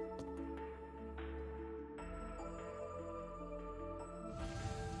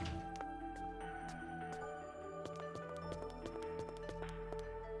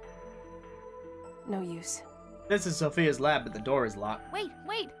 No use. This is Sophia's lab, but the door is locked. Wait,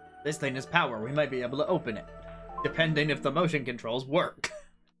 wait! This thing has power. We might be able to open it. Depending if the motion controls work.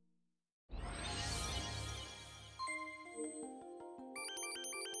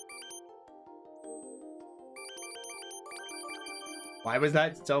 Why was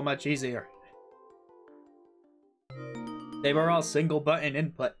that so much easier? They were all single button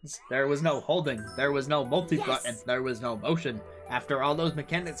inputs. There was no holding. There was no multi-button. Yes! There was no motion. After all those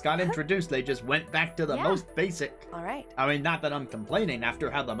mechanics got introduced, they just went back to the most basic. All right. I mean, not that I'm complaining after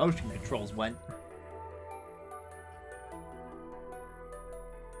how the motion controls went.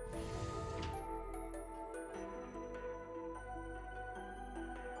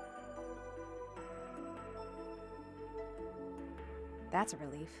 That's a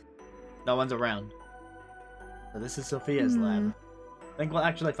relief. No one's around. So this is Sophia's lab. Think we'll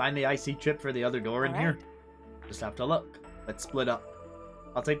actually find the IC chip for the other door in here? Just have to look. Let's split up.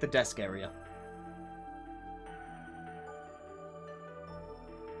 I'll take the desk area.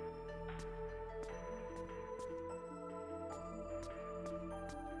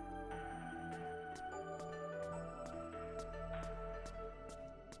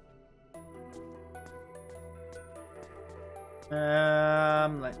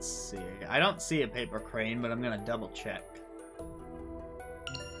 Let's see. I don't see a paper crane, but I'm gonna double check.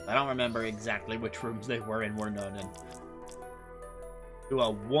 I don't remember exactly which rooms they were in. We're not in.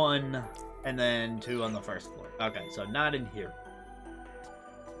 201, and then 2 on the first floor. Okay, so not in here.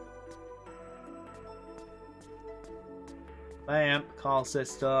 Lamp, call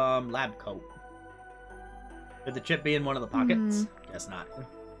system, lab coat. Could the chip be in one of the pockets? Guess not.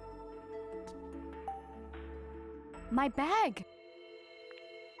 My bag!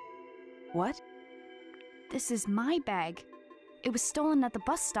 What? This is my bag. It was stolen at the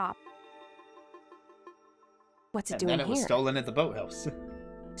bus stop. What's it And doing then it here? was stolen at the boathouse.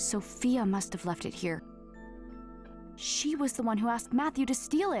 Sophia must have left it here. She was the one who asked Matthew to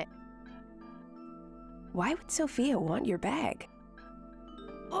steal it. Why would Sophia want your bag?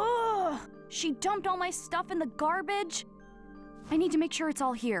 Ugh! She dumped all my stuff in the garbage. I need to make sure it's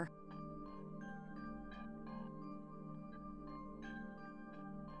all here.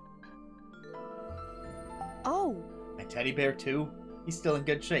 Oh! My teddy bear too? He's still in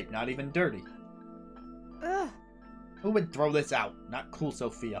good shape, not even dirty. Ugh! Who would throw this out? Not cool,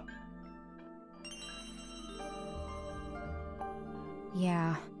 Sophia.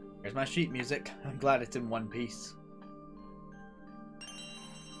 Yeah. Here's my sheet music. I'm glad it's in one piece.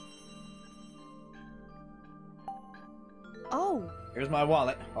 Oh! Here's my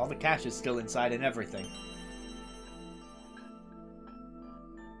wallet. All the cash is still inside and everything.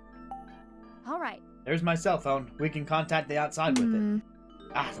 Alright. There's my cell phone. We can contact the outside with it.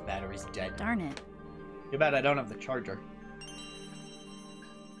 Ah, the battery's dead. Darn it. Too bad I don't have the charger.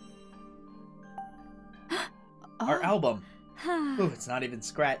 Our album. Ooh, it's not even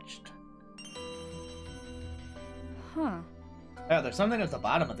scratched. Huh. Oh, there's something at the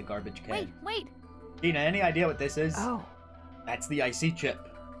bottom of the garbage can. Wait, wait! Gina, any idea what this is? Oh. That's the IC chip.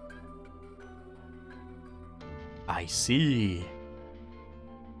 I see.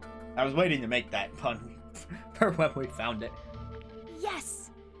 I was waiting to make that pun for when we found it. Yes!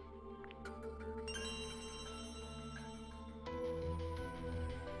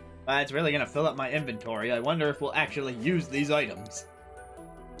 It's really gonna fill up my inventory. I wonder if we'll actually use these items.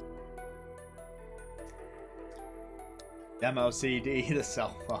 Demo CD, the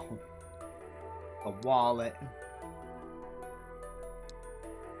cell phone, the wallet,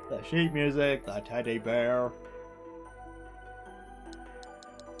 the sheet music, the teddy bear.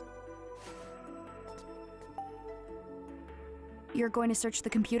 You're going to search the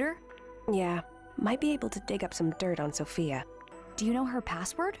computer? Yeah, might be able to dig up some dirt on Sophia. Do you know her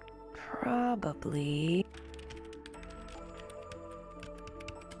password? Probably.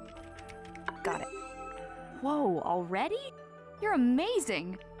 Got it. Whoa, already? You're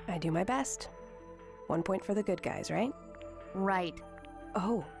amazing! I do my best. 1 point for the good guys, right? Right.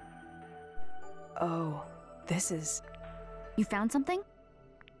 Oh. Oh, this is... You found something?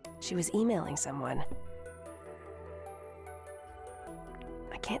 She was emailing someone.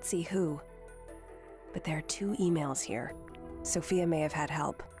 I can't see who, but there are 2 emails here. Sophia may have had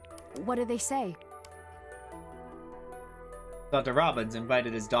help. What do they say? Dr. Robbins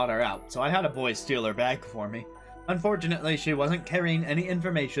invited his daughter out, so I had a boy steal her bag for me. Unfortunately, she wasn't carrying any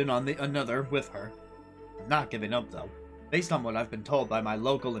information on the Another with her. I'm not giving up, though. Based on what I've been told by my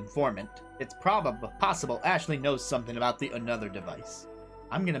local informant, it's possible Ashley knows something about the Another device.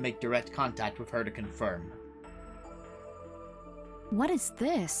 I'm gonna make direct contact with her to confirm. What is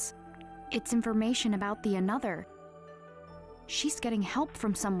this? It's information about the Another. She's getting help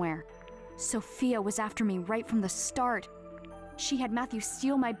from somewhere. Sophia was after me right from the start. She had Matthew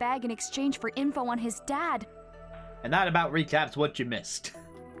steal my bag in exchange for info on his dad. And that about recaps what you missed.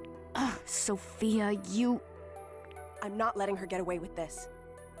 Ugh, Sophia, you... I'm not letting her get away with this.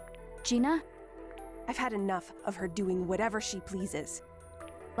 Gina? I've had enough of her doing whatever she pleases.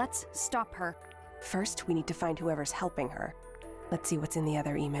 Let's stop her. First, we need to find whoever's helping her. Let's see what's in the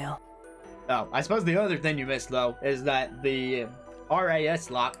other email. Oh, I suppose the other thing you missed, though, is that the RAS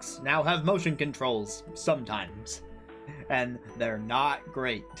locks now have motion controls, sometimes. And they're not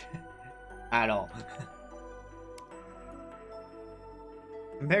great. At all.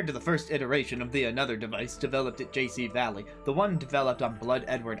 Compared to the first iteration of the Another device developed at JC Valley, the one developed on Blood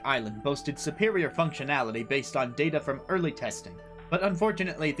Edward Island boasted superior functionality based on data from early testing, but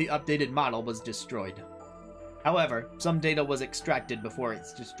unfortunately the updated model was destroyed. However, some data was extracted before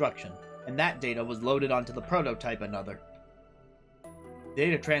its destruction, and that data was loaded onto the prototype Another. The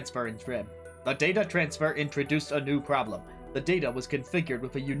data transfer introduced a new problem. The data was configured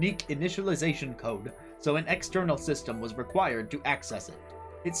with a unique initialization code, so an external system was required to access it.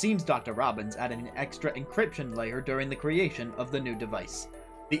 It seems Dr. Robbins added an extra encryption layer during the creation of the new device.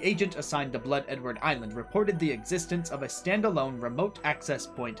 The agent assigned to Blood Edward Island reported the existence of a standalone remote access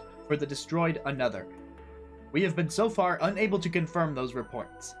point for the destroyed Another. We have been so far unable to confirm those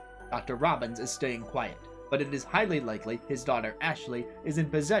reports. Dr. Robbins is staying quiet, but it is highly likely his daughter Ashley is in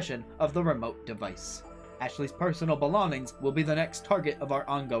possession of the remote device. Ashley's personal belongings will be the next target of our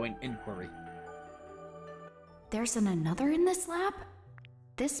ongoing inquiry. There's an Another in this lab?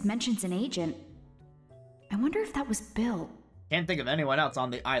 This mentions an agent. I wonder if that was Bill. Can't think of anyone else on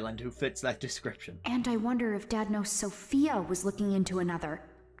the island who fits that description. And I wonder if Dad knows Sophia was looking into Another.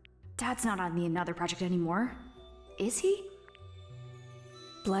 Dad's not on the Another project anymore. Is he?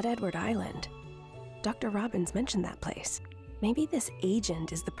 Blood Edward Island. Dr. Robbins mentioned that place. Maybe this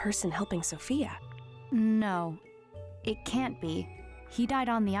agent is the person helping Sophia. No, it can't be. He died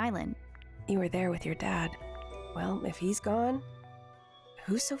on the island. You were there with your dad. Well, if he's gone,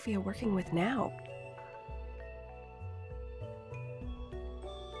 who's Sophia working with now?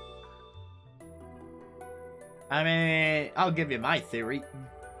 I mean, I'll give you my theory.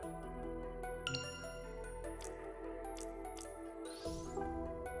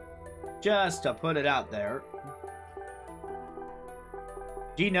 Just to put it out there,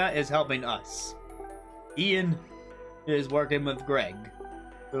 Gina is helping us. Ian is working with Greg,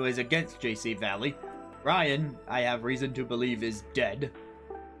 who is against JC Valley. Ryan, I have reason to believe, is dead.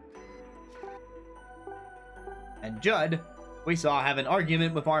 And Judd, we saw have an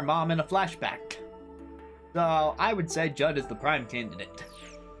argument with our mom in a flashback. So, I would say Judd is the prime candidate.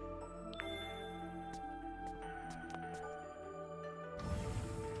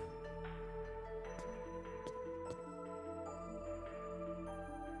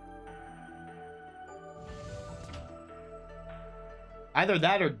 Either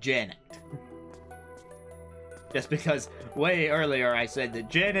that or Janet. Just because way earlier I said that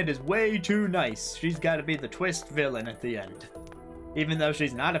Janet is way too nice. She's got to be the twist villain at the end. Even though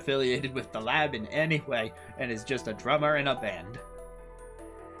she's not affiliated with the lab in any way and is just a drummer in a band.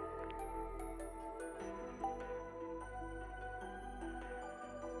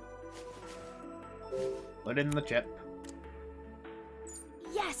 Put in the chip.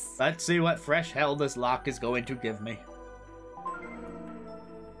 Yes! Let's see what fresh hell this lock is going to give me.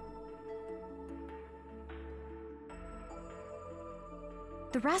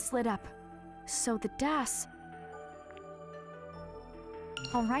 The rest lit up. So the DAS...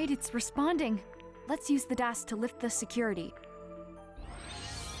 Alright, it's responding. Let's use the DAS to lift the security.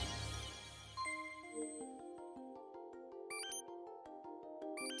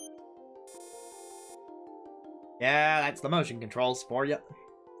 Yeah, that's the motion controls for you.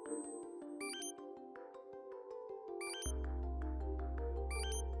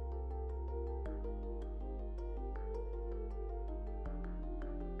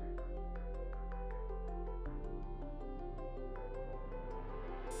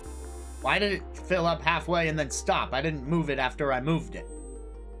 Why did it fill up halfway and then stop? I didn't move it after I moved it.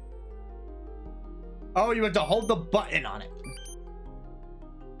 Oh, you had to hold the button on it.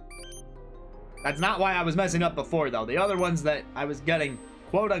 That's not why I was messing up before, though. The other ones that I was getting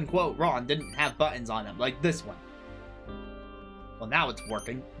quote-unquote wrong didn't have buttons on them, like this one. Well, now it's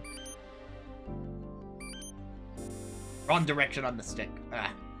working. Wrong direction on the stick.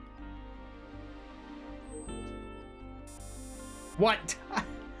 Ah. What?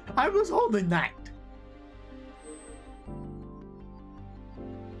 I was holding that.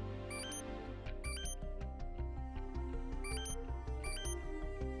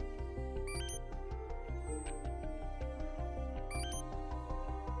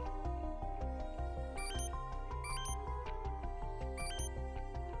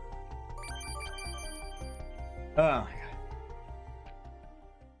 Oh my god.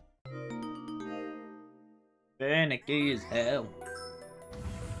 Panicky as hell.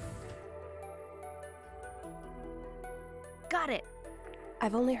 Got it.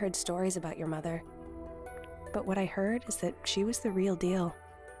 I've only heard stories about your mother, but what I heard is that she was the real deal.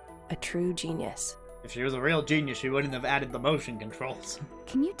 A true genius. If she was a real genius, she wouldn't have added the motion controls.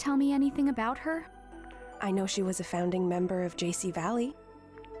 Can you tell me anything about her? I know she was a founding member of JC Valley.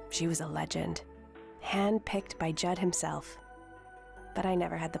 She was a legend, handpicked by Judd himself. But I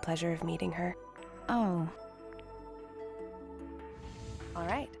never had the pleasure of meeting her. Oh. All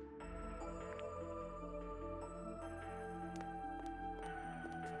right.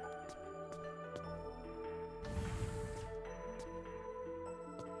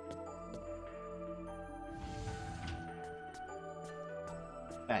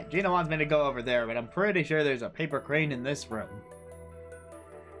 Alright, Gina wants me to go over there, but I'm pretty sure there's a paper crane in this room.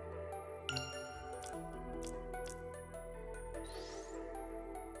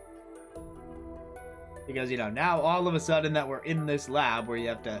 Because, you know, now all of a sudden that we're in this lab where you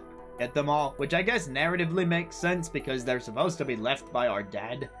have to get them all, which I guess narratively makes sense because they're supposed to be left by our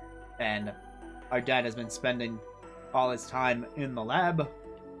dad, and our dad has been spending all his time in the lab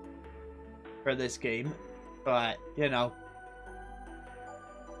for this game, but, you know,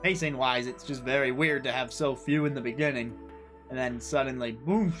 pacing-wise, it's just very weird to have so few in the beginning, and then suddenly,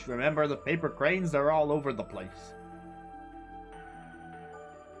 boom, remember the paper cranes? They're all over the place.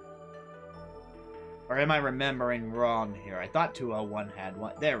 Or am I remembering wrong here? I thought 201 had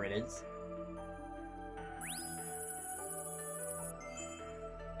one. There it is.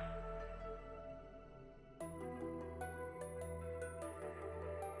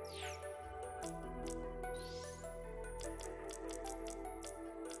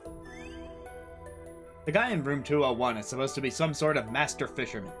 The guy in room 201 is supposed to be some sort of master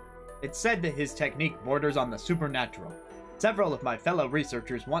fisherman. It's said that his technique borders on the supernatural. Several of my fellow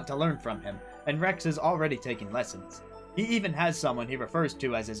researchers want to learn from him, and Rex is already taking lessons. He even has someone he refers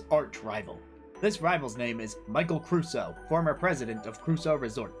to as his arch-rival. This rival's name is Michael Crusoe, former president of Crusoe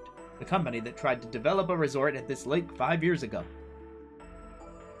Resort, the company that tried to develop a resort at this lake 5 years ago.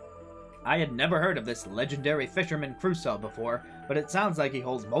 I had never heard of this legendary fisherman Crusoe before, but it sounds like he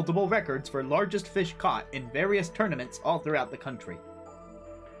holds multiple records for largest fish caught in various tournaments all throughout the country.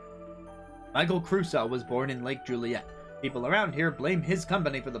 Michael Crusoe was born in Lake Juliet. People around here blame his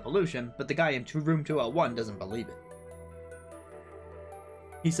company for the pollution, but the guy in room 201 doesn't believe it.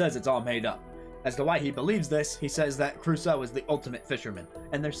 He says it's all made up. As to why he believes this, he says that Crusoe is the ultimate fisherman,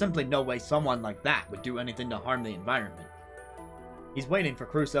 and there's simply no way someone like that would do anything to harm the environment. He's waiting for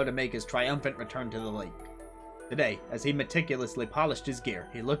Crusoe to make his triumphant return to the lake. Today, as he meticulously polished his gear,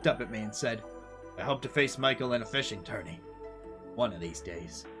 he looked up at me and said, "I hope to face Michael in a fishing tourney. One of these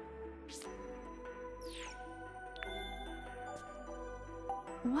days."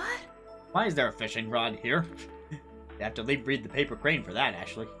 What? Why is there a fishing rod here? You have to read the paper crane for that,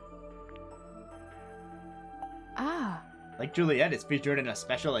 Ashley. Ah. Lake Juliet is featured in a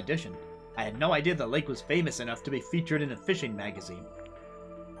special edition. I had no idea the lake was famous enough to be featured in a fishing magazine.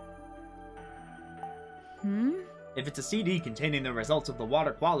 If it's a CD containing the results of the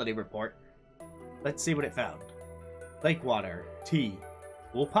water quality report, let's see what it found. Lake water, tea,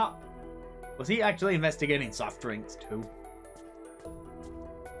 will pop. Was he actually investigating soft drinks too?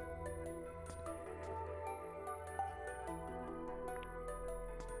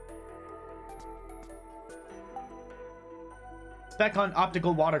 Spec on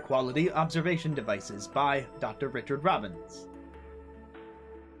Optical Water Quality Observation Devices by Dr. Richard Robbins.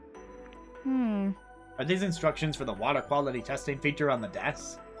 Are these instructions for the water quality testing feature on the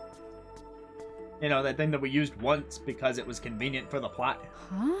desk? You know, that thing that we used once because it was convenient for the plot.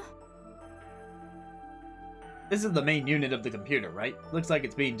 Huh? This is the main unit of the computer, right? Looks like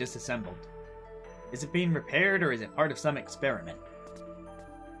it's being disassembled. Is it being repaired or is it part of some experiment?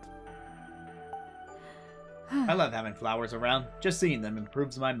 I love having flowers around. Just seeing them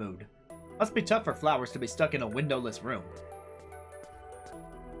improves my mood. Must be tough for flowers to be stuck in a windowless room.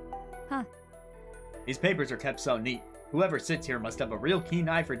 Huh. These papers are kept so neat. Whoever sits here must have a real keen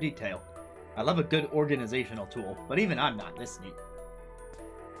eye for detail. I love a good organizational tool, but even I'm not this neat.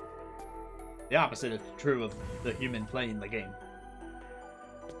 The opposite is true of the human playing the game.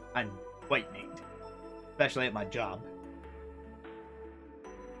 I'm quite neat, especially at my job.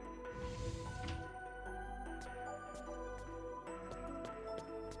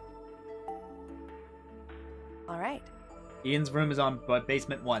 All right. Ian's room is on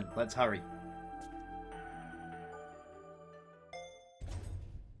basement 1. Let's hurry.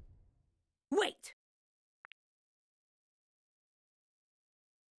 Wait!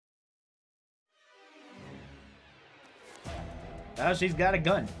 Oh, she's got a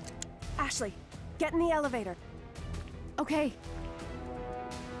gun. Ashley, get in the elevator. Okay.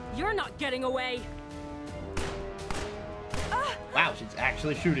 You're not getting away! Wow, she's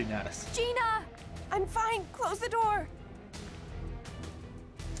actually shooting at us. Gina! I'm fine. Close the door.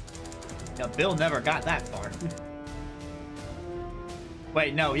 Now, Bill never got that far.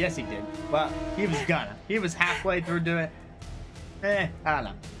 Wait, no, yes he did. Well, he was gonna. He was halfway through doing... I don't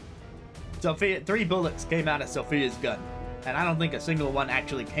know. Sophia, 3 bullets came out of Sophia's gun. And I don't think a single one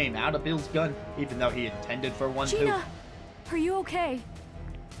actually came out of Bill's gun, even though he intended for one to. Gina! Are you okay?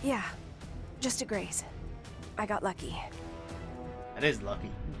 Yeah, just a graze. I got lucky. That is lucky.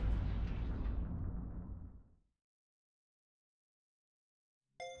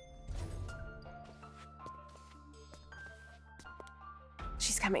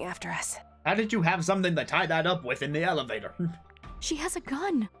 She's coming after us. How did you have something to tie that up with in the elevator? She has a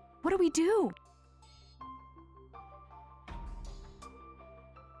gun. What do we do?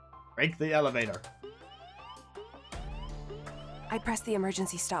 Break the elevator. I pressed the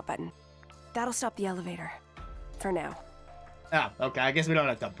emergency stop button. That'll stop the elevator. For now. Oh, okay, I guess we don't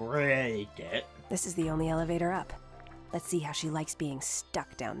have to break it. This is the only elevator up. Let's see how she likes being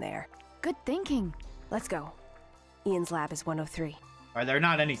stuck down there. Good thinking. Let's go. Ian's lab is 103. Are there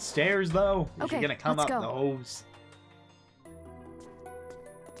not any stairs, though? Is Okay, she gonna come let's up go. those?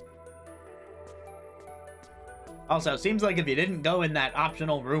 Also, seems like if you didn't go in that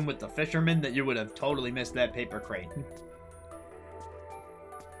optional room with the fisherman, that you would have totally missed that paper crane.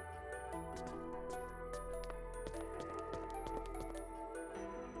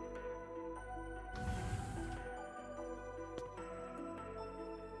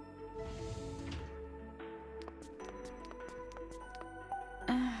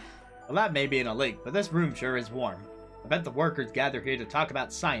 The lab may be in a lake, but this room sure is warm. I bet the workers gather here to talk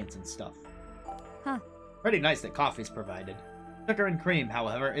about science and stuff. Huh. Pretty nice that coffee's provided. Sugar and cream,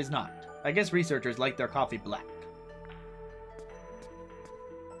 however, is not. I guess researchers like their coffee black.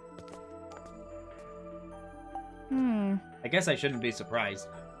 I guess I shouldn't be surprised.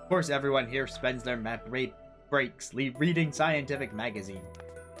 Of course, everyone here spends their breaks reading scientific magazine.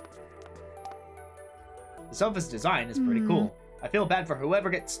 The sofa's design is pretty cool. I feel bad for whoever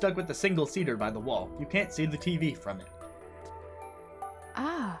gets stuck with the single-seater by the wall. You can't see the TV from it.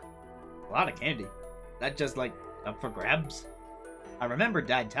 Ah. A lot of candy. That just, like, up for grabs? I remember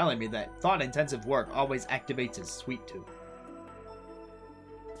Dad telling me that thought-intensive work always activates his sweet tooth.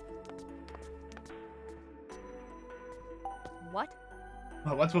 What?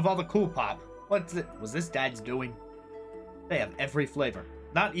 Well, what's with all the cool pop? What's it? Was this Dad's doing? They have every flavor.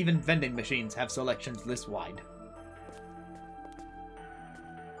 Not even vending machines have selections this wide.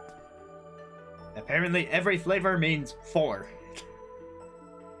 Apparently, every flavor means 4.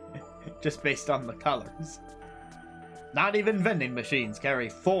 Just based on the colors. Not even vending machines carry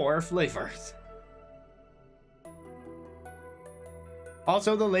 4 flavors.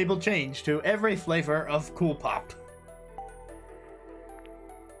 Also, the label changed to every flavor of Cool Pop.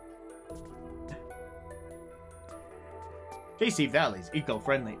 KC Valley's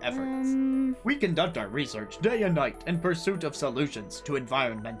eco-friendly efforts. We conduct our research day and night in pursuit of solutions to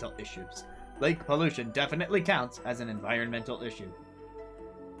environmental issues. Lake pollution definitely counts as an environmental issue.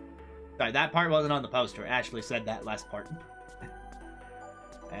 Sorry, that part wasn't on the poster. Ashley said that last part.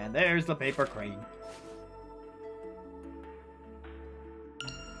 And there's the paper crane.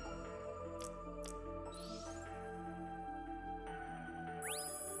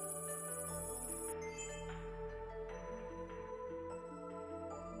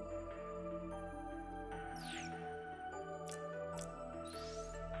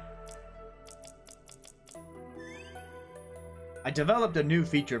 I developed a new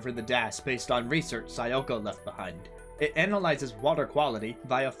feature for the DAS based on research Sayoko left behind. It analyzes water quality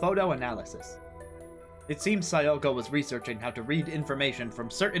via photo analysis. It seems Sayoko was researching how to read information from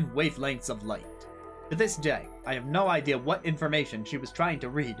certain wavelengths of light. To this day, I have no idea what information she was trying to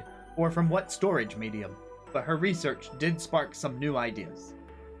read, or from what storage medium, but her research did spark some new ideas.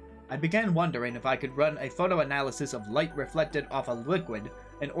 I began wondering if I could run a photo analysis of light reflected off a liquid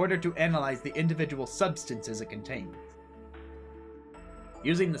in order to analyze the individual substances it contains.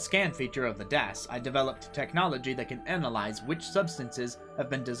 Using the scan feature of the DAS, I developed technology that can analyze which substances have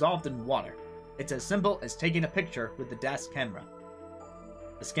been dissolved in water. It's as simple as taking a picture with the DAS camera.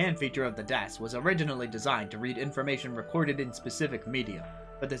 The scan feature of the DAS was originally designed to read information recorded in specific media,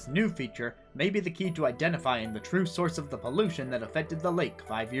 but this new feature may be the key to identifying the true source of the pollution that affected the lake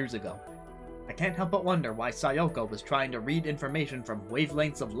 5 years ago. I can't help but wonder why Sayoko was trying to read information from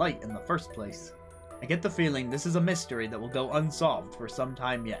wavelengths of light in the first place. I get the feeling this is a mystery that will go unsolved for some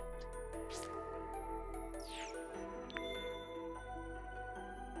time yet.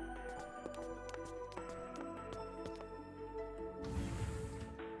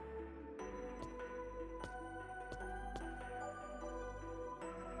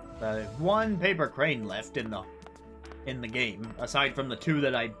 One paper crane left in the game, aside from the two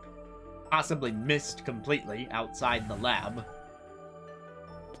that I possibly missed completely outside the lab.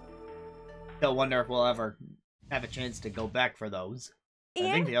 Still wonder if we'll ever have a chance to go back for those. Ian?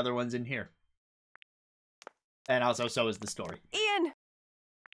 I think the other one's in here. And also, so is the story. Ian!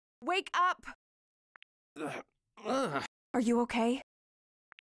 Wake up! Are you okay?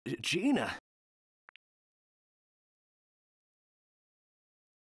 Gina.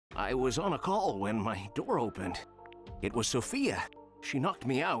 I was on a call when my door opened. It was Sophia. She knocked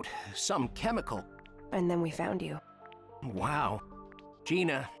me out. Some chemical. And then we found you. Wow.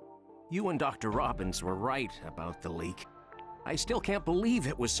 Gina, you and Dr. Robbins were right about the leak. I still can't believe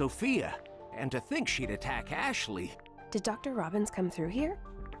it was Sophia. And to think she'd attack Ashley. Did Dr. Robbins come through here?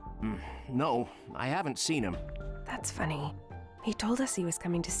 No, I haven't seen him. That's funny. He told us he was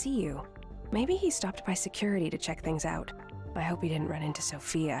coming to see you. Maybe he stopped by security to check things out. I hope he didn't run into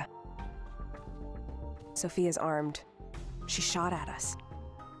Sophia. Sophia's armed. She shot at us.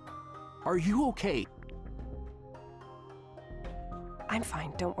 Are you okay? I'm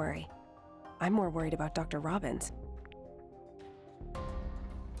fine, don't worry. I'm more worried about Dr. Robbins.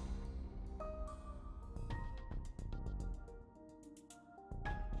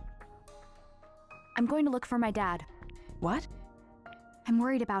 I'm going to look for my dad. What? I'm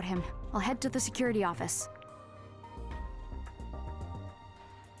worried about him. I'll head to the security office.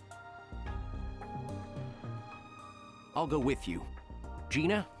 I'll go with you.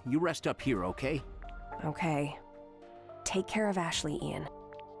 Gina, you rest up here, okay? Okay. Take care of Ashley, Ian.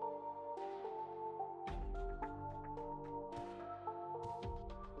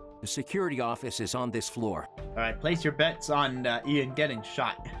 The security office is on this floor. Alright, place your bets on Ian getting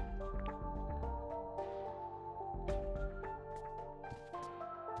shot.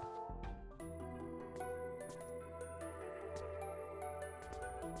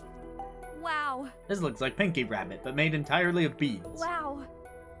 Wow. This looks like Pinky Rabbit, but made entirely of beads. Wow.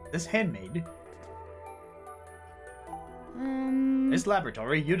 This handmade. This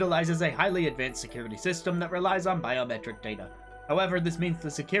laboratory utilizes a highly advanced security system that relies on biometric data. However, this means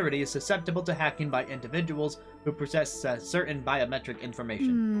the security is susceptible to hacking by individuals who possess certain biometric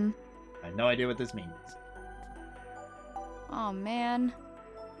information. I have no idea what this means. Oh, man.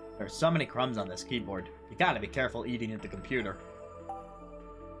 There's so many crumbs on this keyboard. You gotta be careful eating at the computer.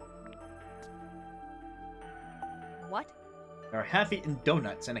 What? There are half-eaten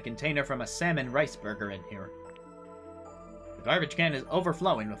donuts and a container from a salmon rice burger in here. The garbage can is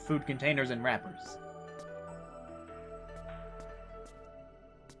overflowing with food containers and wrappers.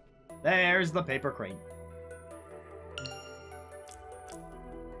 There's the paper crate.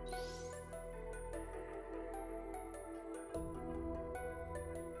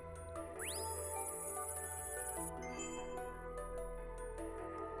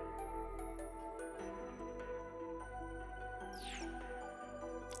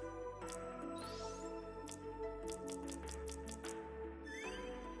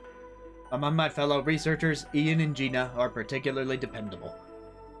 Among my fellow researchers, Ian and Gina are particularly dependable.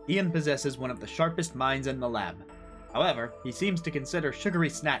 Ian possesses one of the sharpest minds in the lab. However, he seems to consider sugary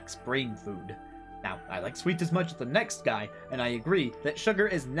snacks brain food. Now, I like sweets as much as the next guy, and I agree that sugar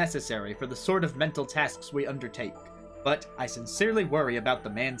is necessary for the sort of mental tasks we undertake. But I sincerely worry about the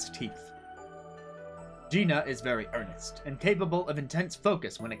man's teeth. Gina is very earnest, and capable of intense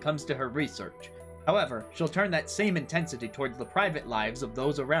focus when it comes to her research. However, she'll turn that same intensity towards the private lives of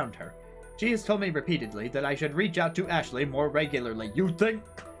those around her. She has told me repeatedly that I should reach out to Ashley more regularly. You think?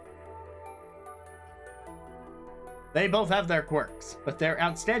 They both have their quirks, but they're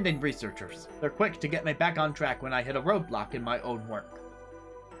outstanding researchers. They're quick to get me back on track when I hit a roadblock in my own work.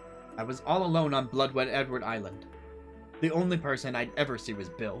 I was all alone on Bloodwed Edward Island. The only person I'd ever see was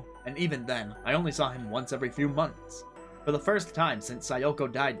Bill, and even then, I only saw him once every few months. For the first time since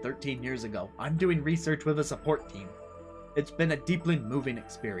Sayoko died 13 years ago, I'm doing research with a support team. It's been a deeply moving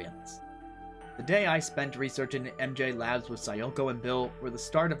experience. The day I spent researching in MJ Labs with Sayoko and Bill were the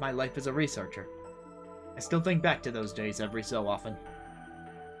start of my life as a researcher. I still think back to those days every so often.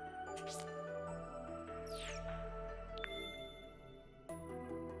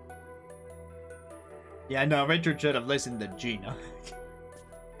 Yeah, no, Richard should have listened to Gina.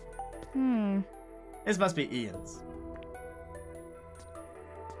 This must be Ian's.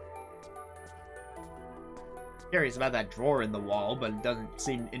 Curious about that drawer in the wall, but it doesn't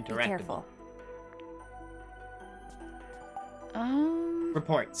seem interactable. Be careful.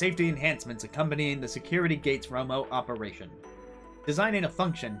 Report. Safety enhancements accompanying the security gates Romo operation. Designing a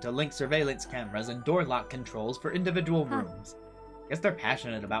function to link surveillance cameras and door lock controls for individual rooms. Guess they're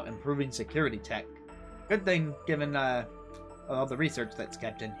passionate about improving security tech. Good thing, given all the research that's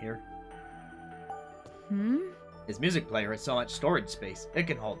kept in here. His music player has so much storage space. It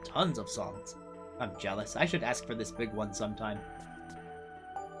can hold tons of songs. I'm jealous. I should ask for this big one sometime.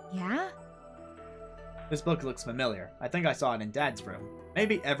 Yeah? This book looks familiar. I think I saw it in Dad's room.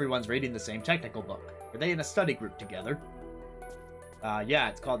 Maybe everyone's reading the same technical book. Are they in a study group together? Yeah,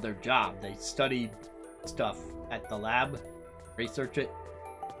 it's called their job. They study stuff at the lab, research it.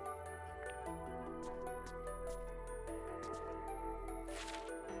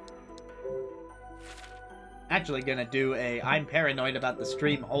 Actually gonna do a I'm paranoid about the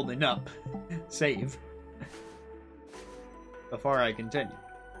stream holding up save before I continue.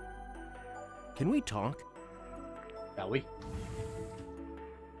 Can we talk? Shall we?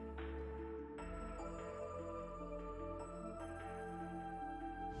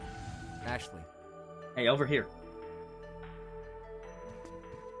 Ashley. Hey, over here.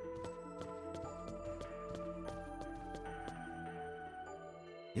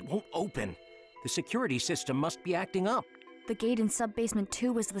 It won't open. The security system must be acting up. The gate in Sub-Basement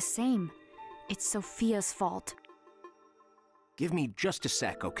 2 was the same. It's Sophia's fault. Give me just a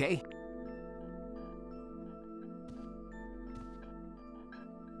sec, okay?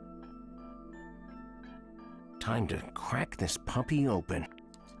 Time to crack this puppy open.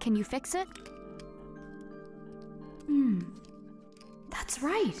 Can you fix it? That's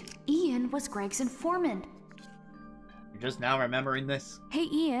right. Ian was Greg's informant. You're just now remembering this? Hey,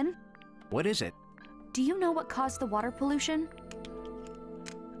 Ian. What is it? Do you know what caused the water pollution?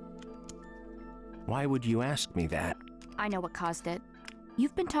 Why would you ask me that? I know what caused it.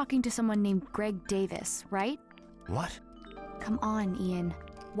 You've been talking to someone named Greg Davis, right? What? Come on, Ian.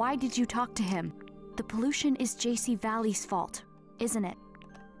 Why did you talk to him? The pollution is JC Valley's fault, isn't it?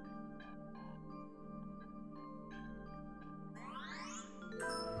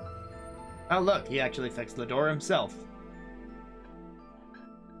 Oh look, he actually fixed the door himself.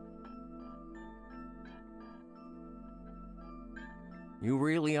 You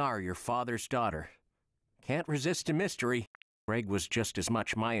really are your father's daughter. Can't resist a mystery. Greg was just as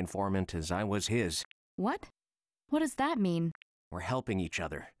much my informant as I was his. What? What does that mean? We're helping each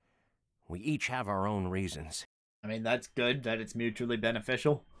other. We each have our own reasons. I mean, that's good that it's mutually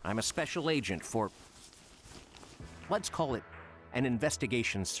beneficial. I'm a special agent for... let's call it an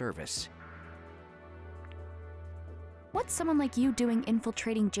investigation service. What's someone like you doing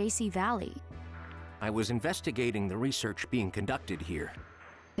infiltrating JC Valley? I was investigating the research being conducted here.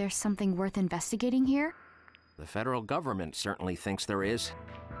 There's something worth investigating here? The federal government certainly thinks there is.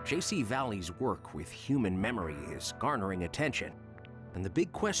 JC Valley's work with human memory is garnering attention. And the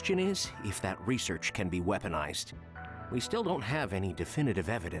big question is if that research can be weaponized. We still don't have any definitive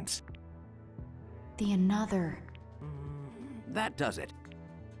evidence. The Another. That does it.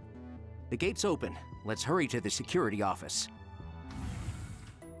 The gate's open. Let's hurry to the security office.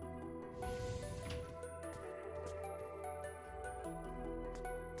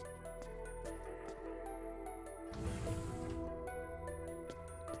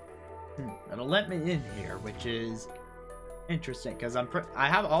 It'll let me in here, which is interesting, because I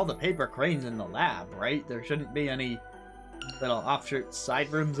have all the paper cranes in the lab, right? There shouldn't be any little offshoot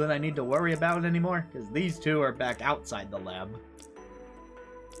side rooms that I need to worry about anymore, because these two are back outside the lab.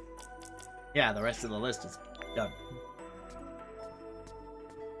 Yeah, the rest of the list is done.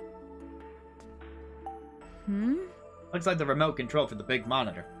 Looks like the remote control for the big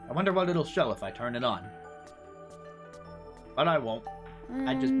monitor. I wonder what it'll show if I turn it on. But I won't.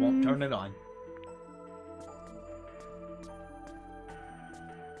 I just won't turn it on.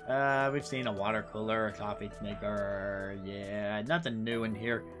 We've seen a water cooler, a coffee maker. Yeah, nothing new in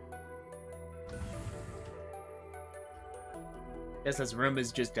here. Guess this room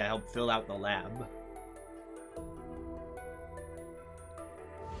is just to help fill out the lab.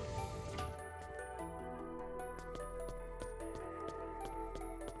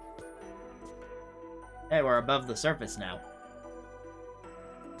 Hey, we're above the surface now.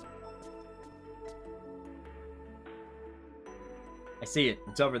 I see it.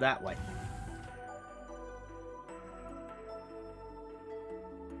 It's over that way.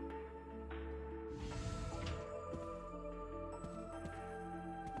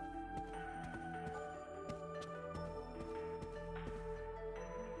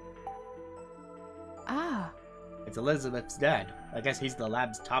 Ah. It's Elizabeth's dad. I guess he's the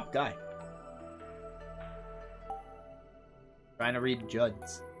lab's top guy. Trying to read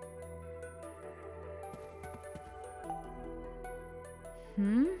Judd's.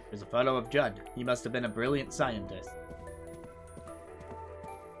 There's a photo of Judd. He must have been a brilliant scientist.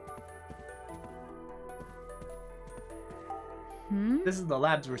 This is the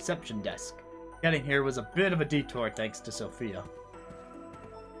lab's reception desk. Getting here was a bit of a detour thanks to Sophia.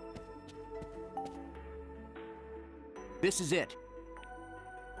 This is it.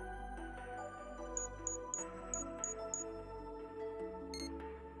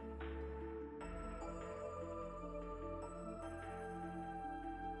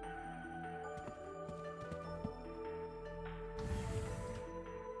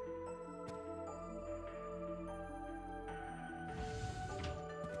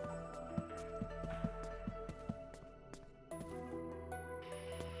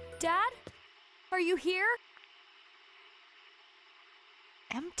 Dad? Are you here?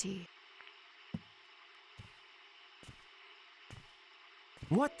 Empty.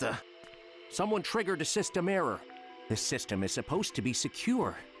 What the? Someone triggered a system error. This system is supposed to be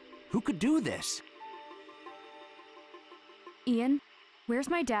secure. Who could do this? Ian,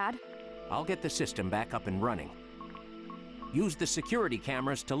 where's my dad? I'll get the system back up and running. Use the security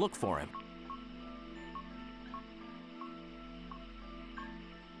cameras to look for him.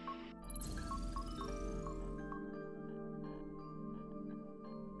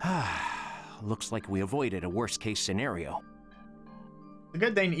 Looks like we avoided a worst-case scenario. It's a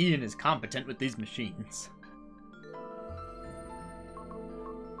good thing Ian is competent with these machines.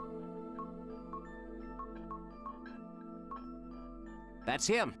 That's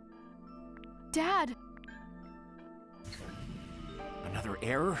him. Dad! Another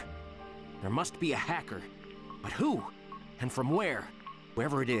error? There must be a hacker. But who? And from where?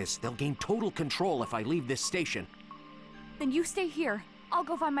 Wherever it is, they'll gain total control if I leave this station. Then you stay here. I'll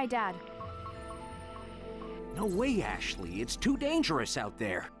go find my dad. No way, Ashley. It's too dangerous out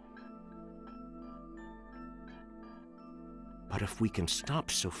there. But if we can stop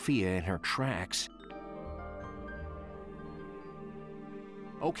Sophia in her tracks...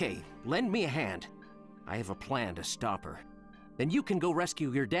 Okay, lend me a hand. I have a plan to stop her. Then you can go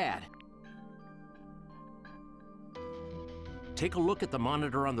rescue your dad. Take a look at the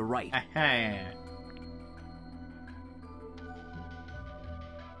monitor on the right.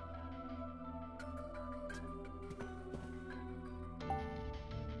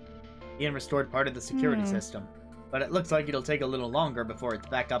 Ian restored part of the security system, but it looks like it'll take a little longer before it's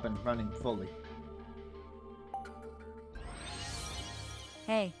back up and running fully.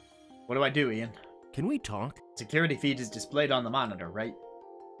 Hey. What do I do, Ian? Can we talk? Security feed is displayed on the monitor, right?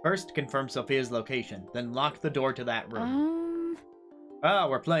 First, confirm Sophia's location, then lock the door to that room. Oh,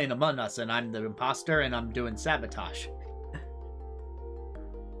 we're playing Among Us, and I'm the imposter, and I'm doing sabotage.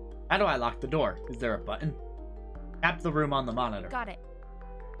 How do I lock the door? Is there a button? Tap the room on the monitor. Got it.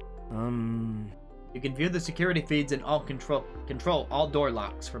 You can view the security feeds and control all door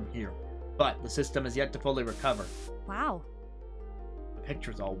locks from here, but the system is yet to fully recover. Wow. The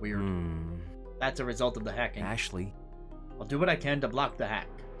picture's all weird. That's a result of the hacking. Ashley. I'll do what I can to block the hack.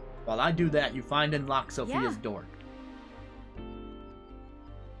 While I do that, you find and lock Sophia's door.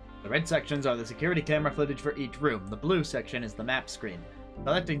 The red sections are the security camera footage for each room. The blue section is the map screen.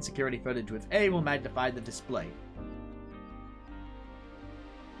 Selecting security footage with A will magnify the display.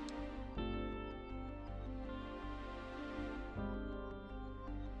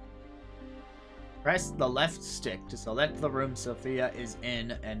 Press the left stick to select the room Sophia is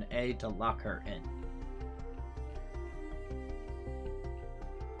in and A to lock her in.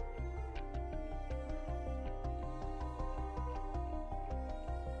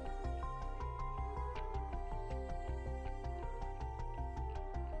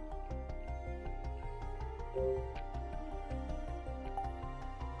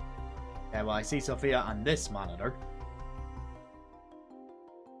 Okay, well, I see Sophia on this monitor.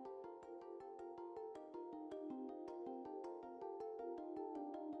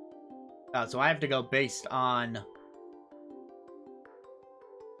 Oh, so I have to go based on...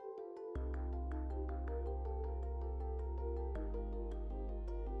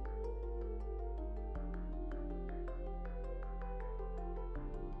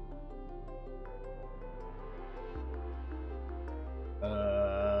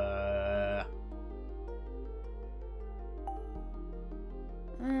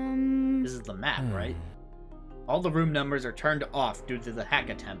 This is the map, right? All the room numbers are turned off due to the hack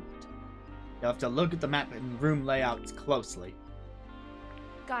attempt. You'll have to look at the map and room layouts closely.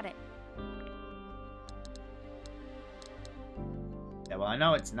 Got it. Yeah, well, I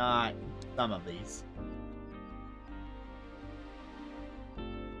know it's not some of these. So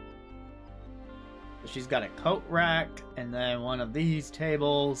she's got a coat rack, and then one of these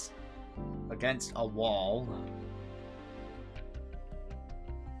tables against a wall.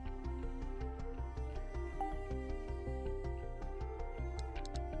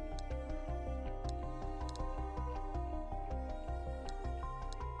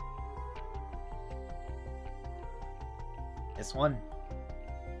 This one.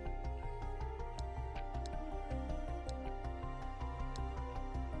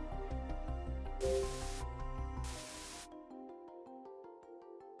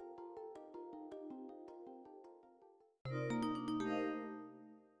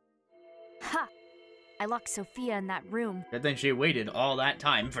 Ha! I locked Sophia in that room. Good thing she waited all that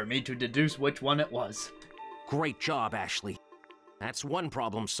time for me to deduce which one it was. Great job, Ashley. That's one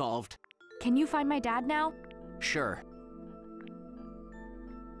problem solved. Can you find my dad now? Sure.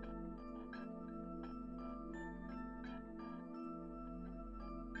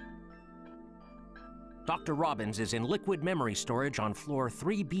 Dr. Robbins is in liquid memory storage on floor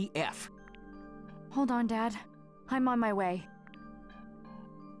 3BF. Hold on, Dad. I'm on my way.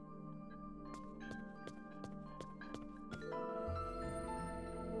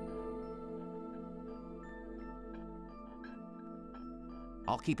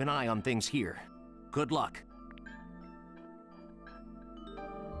 I'll keep an eye on things here. Good luck.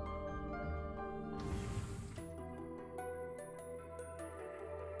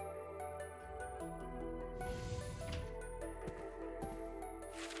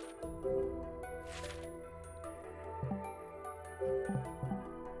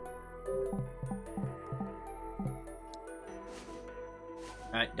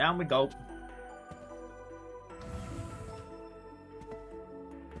 Alright, down we go.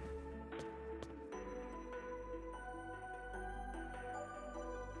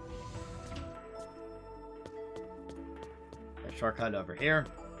 A shortcut over here.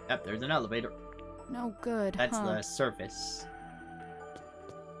 Yep, there's an elevator. No good, That's the surface.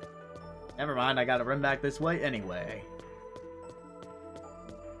 Never mind, I gotta run back this way anyway.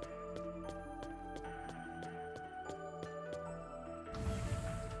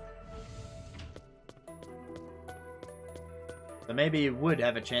 So maybe you would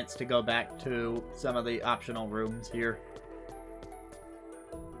have a chance to go back to some of the optional rooms here.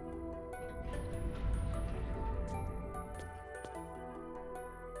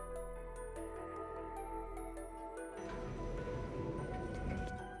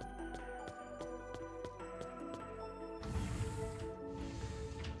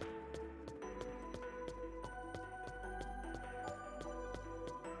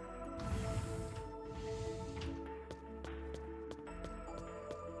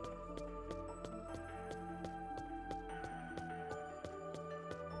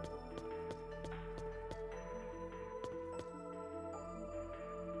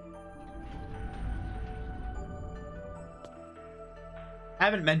 I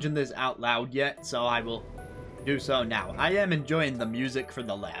haven't mentioned this out loud yet, so I will do so now. I am enjoying the music for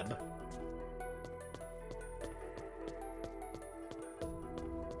the lab.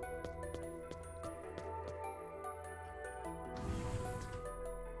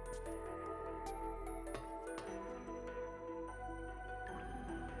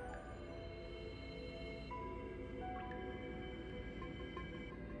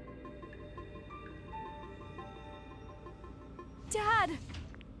 Dad!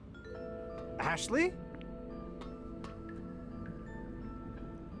 Ashley?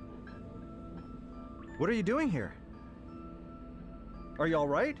 What are you doing here? Are you all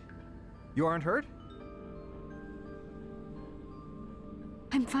right? You aren't hurt?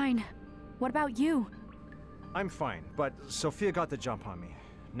 I'm fine. What about you? I'm fine, but Sophia got the jump on me.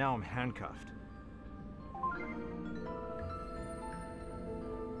 Now I'm handcuffed.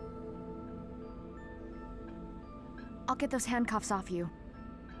 I'll get those handcuffs off you.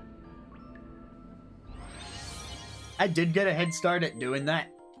 I did get a head start at doing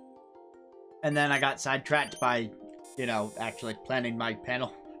that. And then I got sidetracked by, you know, actually planning my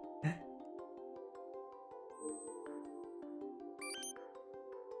panel.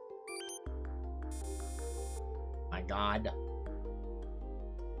 My God.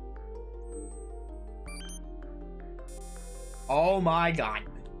 Oh my God.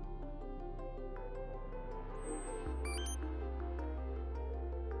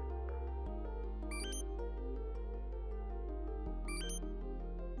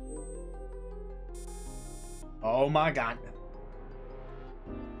 Oh my God.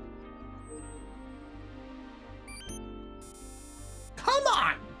 Come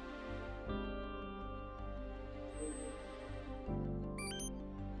on!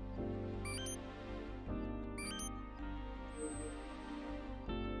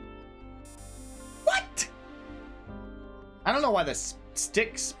 What? I don't know why the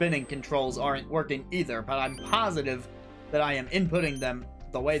stick spinning controls aren't working either, but I'm positive that I am inputting them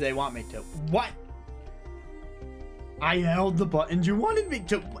the way they want me to. What? I held the buttons you wanted me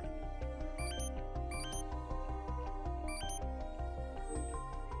to.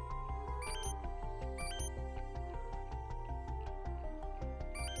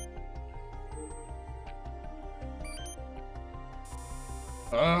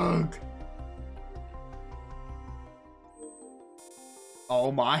 Ugh.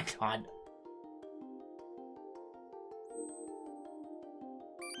 Oh my God.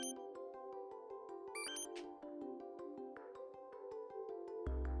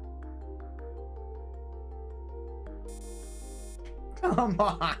 Come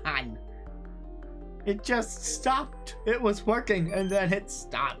on! It just stopped. It was working and then it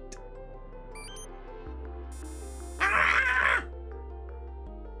stopped. Ah!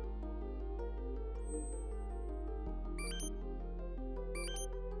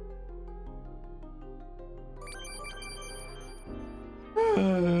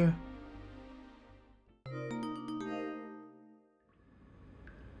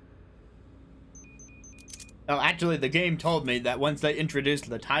 Oh, actually, the game told me that once they introduced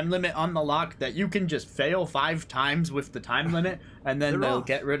the time limit on the lock, that you can just fail 5 times with the time limit, and then they'll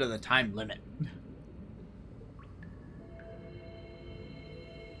get rid of the time limit.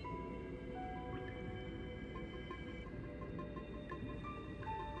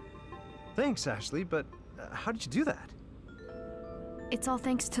 Thanks, Ashley, but how did you do that? It's all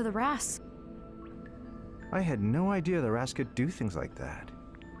thanks to the RAS. I had no idea the RAS could do things like that.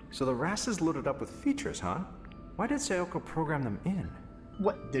 So the RAS is loaded up with features, huh? Why did Sayoko program them in?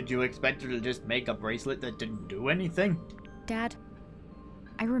 What, did you expect her to just make a bracelet that didn't do anything? Dad,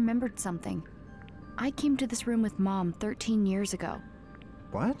 I remembered something. I came to this room with Mom 13 years ago.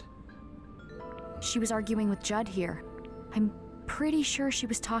 What? She was arguing with Judd here. I'm pretty sure she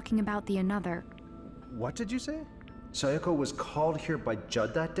was talking about the another. What did you say? Sayoko was called here by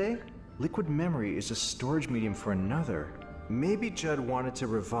Judd that day? Liquid memory is a storage medium for another. Maybe Judd wanted to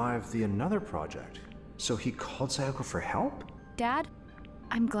revive the another project, so he called Sayoko for help? Dad,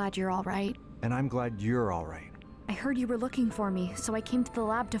 I'm glad you're all right. And I'm glad you're all right. I heard you were looking for me, so I came to the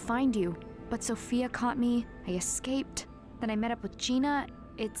lab to find you. But Sophia caught me, I escaped, then I met up with Gina.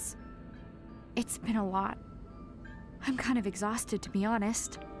 It's been a lot. I'm kind of exhausted, to be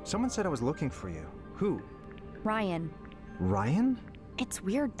honest. Someone said I was looking for you. Who? Ryan. Ryan? It's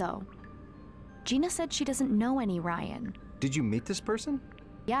weird, though. Gina said she doesn't know any Ryan. Did you meet this person?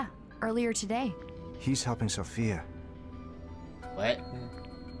 Yeah, earlier today. He's helping Sophia. What?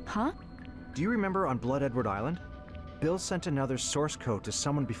 Huh? Do you remember on Blood Edward Island? Bill sent another source code to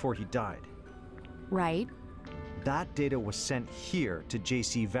someone before he died. Right. That data was sent here to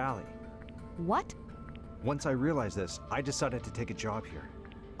JC Valley. What? Once I realized this, I decided to take a job here.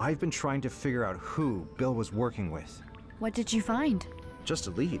 I've been trying to figure out who Bill was working with. What did you find? Just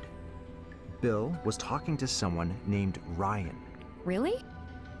a lead. Bill was talking to someone named Ryan. Really?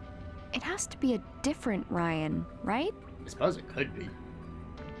 It has to be a different Ryan, right? I suppose it could be.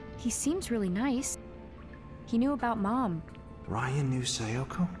 He seems really nice. He knew about Mom. Ryan knew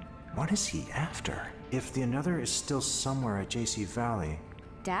Sayoko? What is he after? If the another is still somewhere at JC Valley...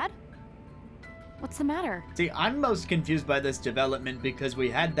 Dad? What's the matter? See, I'm most confused by this development because we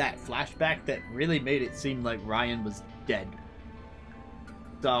had that flashback that really made it seem like Ryan was dead.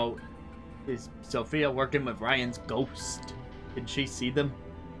 So, is Sophia working with Ryan's ghost? Did she see them?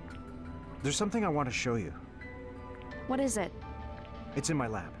 There's something I want to show you. What is it? It's in my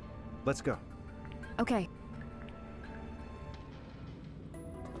lab. Let's go. Okay.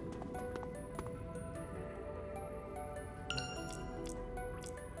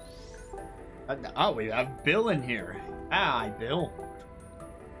 Oh, we have Bill in here. Hi, Bill.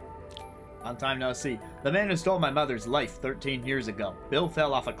 Long time no see. The man who stole my mother's life 13 years ago. Bill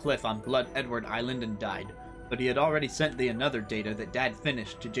fell off a cliff on Blood Edward Island and died. But he had already sent the another data that Dad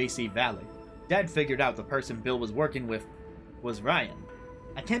finished to JC Valley. Dad figured out the person Bill was working with was Ryan.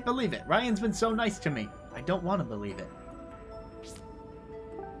 I can't believe it. Ryan's been so nice to me. I don't want to believe it.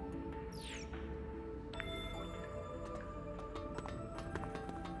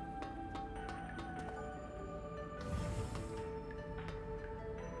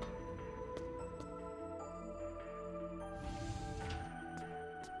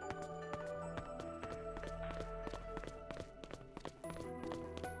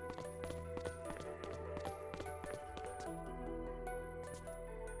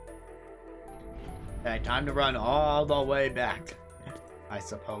 Okay, time to run all the way back, I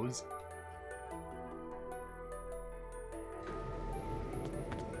suppose.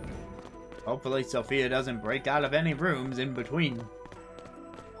 Hopefully Sophia doesn't break out of any rooms in between.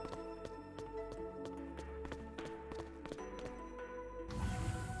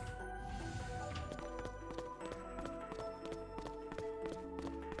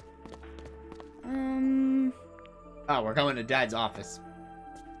 Oh, we're going to Dad's office.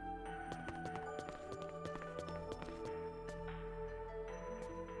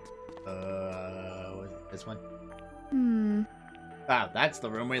 Was it this one? Wow, that's the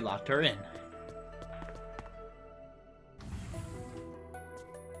room we locked her in.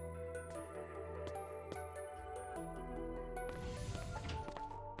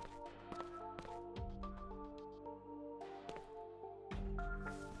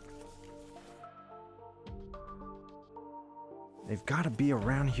 They've got to be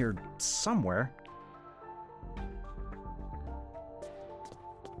around here somewhere.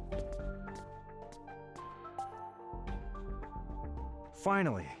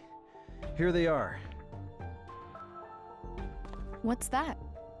 Finally, here they are. What's that?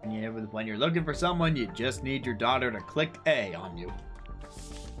 Yeah, when you're looking for someone, you just need your daughter to click A on you.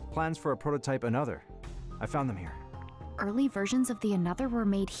 Plans for a prototype Another. I found them here. Early versions of the Another were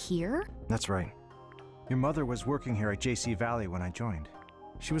made here? That's right. Your mother was working here at JC Valley when I joined.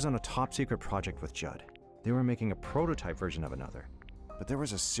 She was on a top-secret project with Judd. They were making a prototype version of Another. But there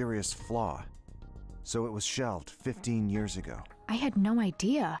was a serious flaw. So it was shelved 15 years ago. I had no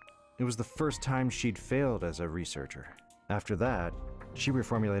idea. It was the first time she'd failed as a researcher. After that, she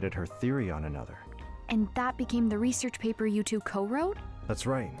reformulated her theory on Another. And that became the research paper you two co-wrote? That's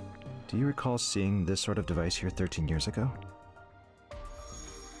right. Do you recall seeing this sort of device here 13 years ago?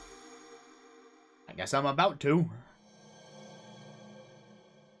 I guess I'm about to.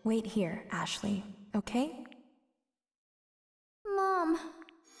 Wait here, Ashley, okay? Mom.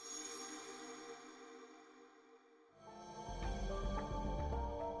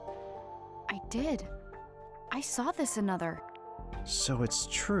 I did. I saw this Another. So it's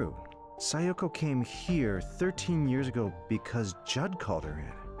true. Sayoko came here 13 years ago because Judd called her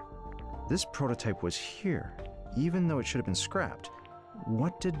in. This prototype was here, even though it should have been scrapped.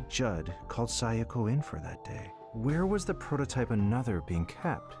 What did Judd call Sayoko in for that day? Where was the prototype Another being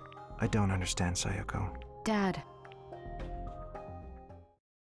kept? I don't understand, Sayoko. Dad.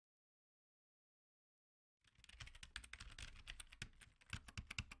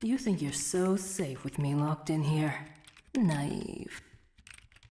 You think you're so safe with me locked in here. Naive.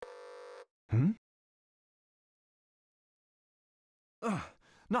 Ugh,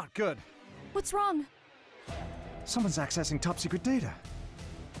 not good. What's wrong? Someone's accessing top-secret data.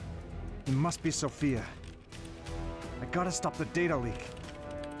 It must be Sophia. I gotta stop the data leak.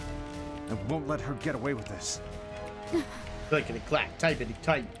 I won't let her get away with this. Clickety-clack,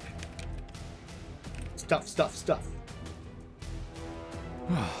 typity-type. Stuff, stuff, stuff.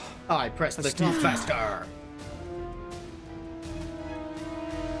 I pressed the key faster.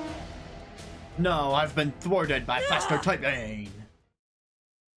 No, I've been thwarted by faster typing.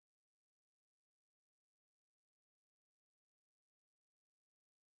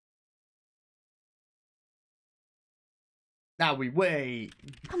 Now we wait.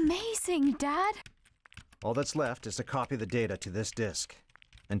 Amazing, Dad. All that's left is to copy the data to this disk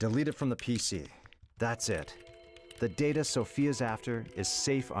and delete it from the PC. That's it. The data Sophia's after is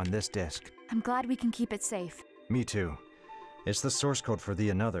safe on this disk. I'm glad we can keep it safe. Me too. It's the source code for the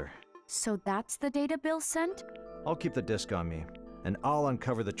Another. So that's the data Bill sent? I'll keep the disk on me, and I'll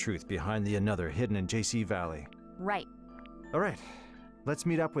uncover the truth behind the Another hidden in JC Valley. Right. All right, let's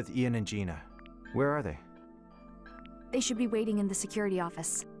meet up with Ian and Gina. Where are they? They should be waiting in the security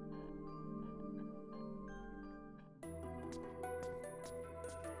office.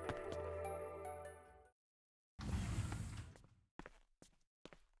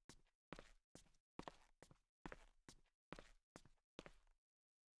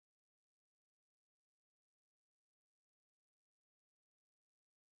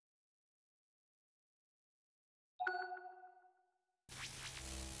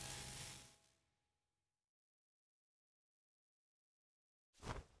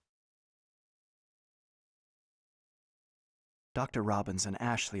 Dr. Robbins and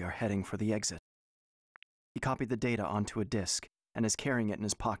Ashley are heading for the exit. He copied the data onto a disk and is carrying it in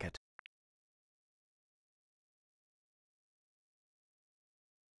his pocket.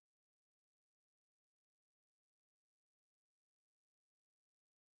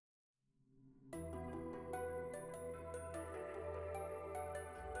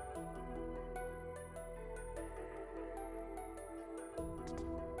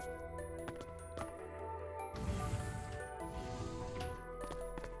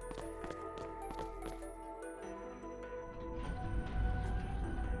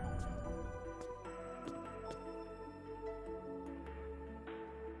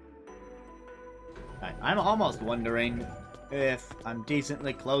 I'm almost wondering if I'm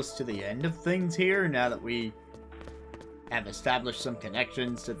decently close to the end of things here, now that we have established some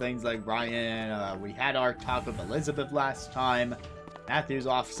connections to things like Ryan. We had our talk with Elizabeth last time. Matthew's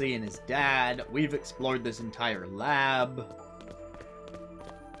off seeing his dad. We've explored this entire lab.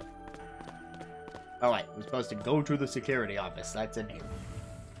 Oh wait, we're supposed to go to the security office. That's in here.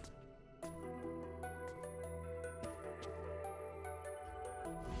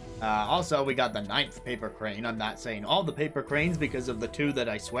 Also, we got the 9th paper crane. I'm not saying all the paper cranes because of the 2 that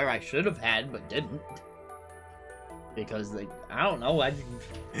I swear I should have had, but didn't. Because I don't know,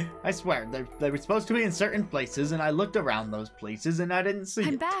 I swear, they were supposed to be in certain places, and I looked around those places, and I didn't see it.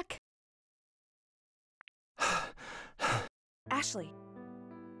 I'm back! Ashley,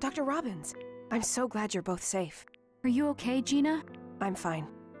 Dr. Robbins, I'm so glad you're both safe. Are you okay, Gina? I'm fine.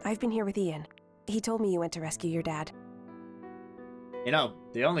 I've been here with Ian. He told me you went to rescue your dad. You know,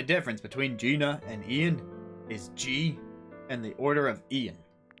 the only difference between Gina and Ian is G and the Order of Ian.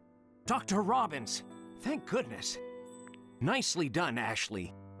 Dr. Robbins! Thank goodness. Nicely done,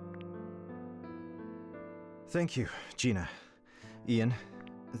 Ashley. Thank you, Gina. Ian,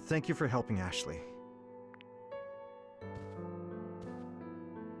 thank you for helping Ashley.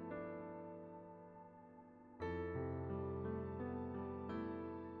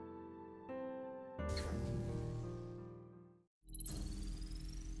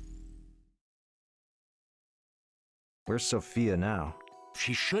 Where's Sophia now?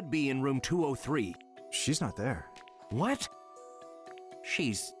 She should be in room 203. She's not there. What?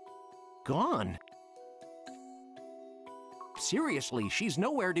 She's gone. Seriously, she's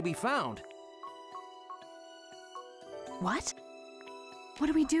nowhere to be found. What? What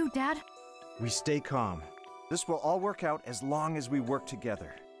do we do, Dad? We stay calm. This will all work out as long as we work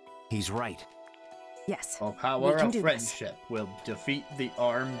together. He's right. Yes. The power of friendship will defeat the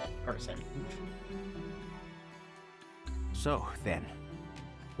armed person. So, then,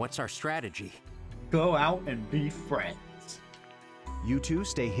 what's our strategy? Go out and be friends. You two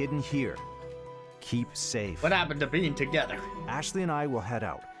stay hidden here. Keep safe. What happened to being together? Ashley and I will head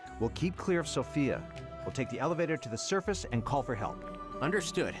out. We'll keep clear of Sophia. We'll take the elevator to the surface and call for help.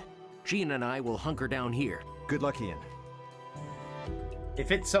 Understood. Gina and I will hunker down here. Good luck, Ian. If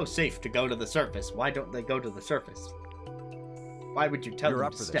it's so safe to go to the surface, why don't they go to the surface? Why would you tell You're them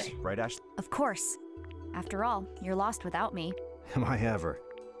up to for stay? this, right, Ashley? Of course. After all, you're lost without me. Am I ever?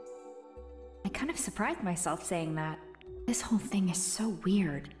 I kind of surprised myself saying that. This whole thing is so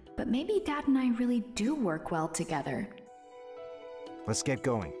weird, but maybe Dad and I really do work well together. Let's get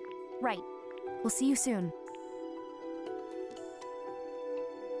going. Right. We'll see you soon.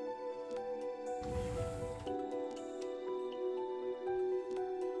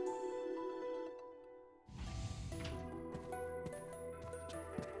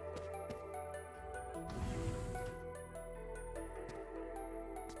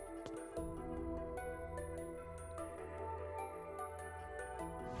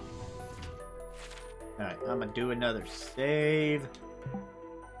 Alright, I'm gonna do another save.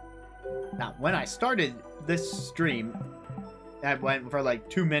 Now, when I started this stream, I went for like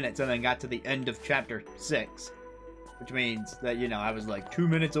 2 minutes and then got to the end of chapter 6. Which means that, you know, I was like 2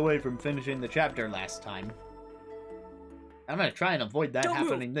 minutes away from finishing the chapter last time. I'm gonna try and avoid that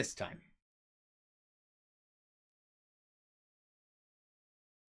happening this time.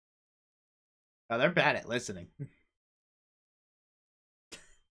 Oh, they're bad at listening.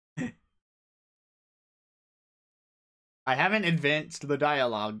 I haven't advanced the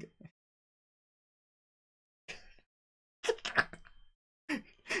dialogue.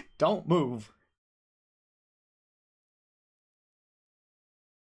 Don't move.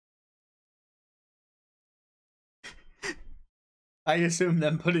 I assume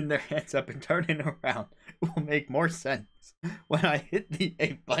them putting their hands up and turning around will make more sense when I hit the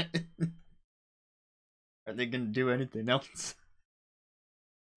A button. Are they gonna do anything else?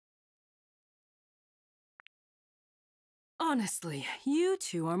 Honestly, you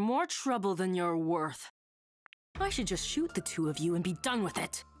two are more trouble than you're worth. I should just shoot the two of you and be done with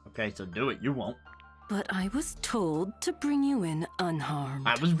it. Okay, so do it. You won't. But I was told to bring you in unharmed.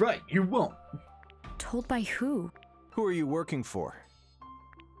 I was right. You won't. Told by who? Who are you working for?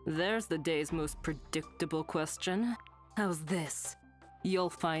 There's the day's most predictable question. How's this? You'll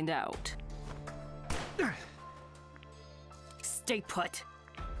find out. Stay put.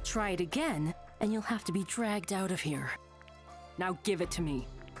 Try it again, and you'll have to be dragged out of here. Now give it to me.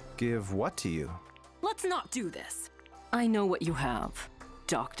 Give what to you? Let's not do this. I know what you have,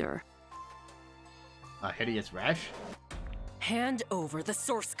 Doctor. A hideous rash? Hand over the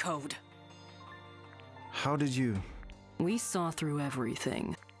source code. How did you... We saw through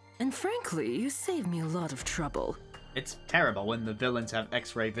everything. And frankly, you saved me a lot of trouble. It's terrible when the villains have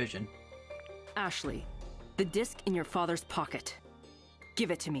X-ray vision. Ashley, the disc in your father's pocket.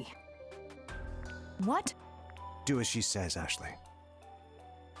 Give it to me. What? Do as she says, Ashley.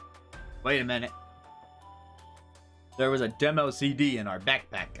 Wait a minute. There was a demo CD in our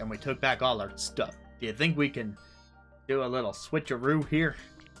backpack, and we took back all our stuff. Do you think we can do a little switcheroo here?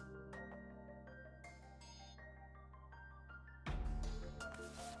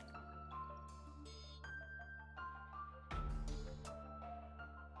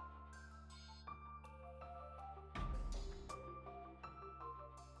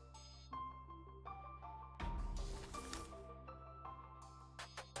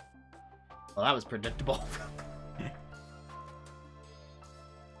 Well, that was predictable.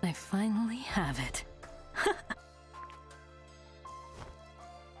 I finally have it.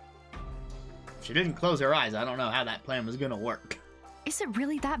 If she didn't close her eyes, I don't know how that plan was gonna work. Is it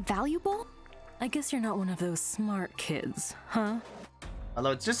really that valuable? I guess you're not one of those smart kids, huh?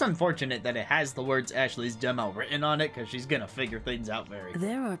 Although it's just unfortunate that it has the words Ashley's demo written on it, because she's gonna figure things out very...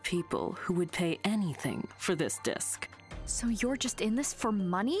 There are people who would pay anything for this disc. So you're just in this for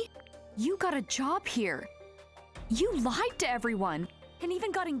money? You got a job here. You lied to everyone, and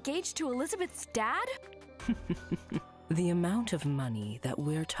even got engaged to Elizabeth's dad? The amount of money that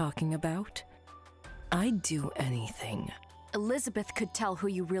we're talking about, I'd do anything. Elizabeth could tell who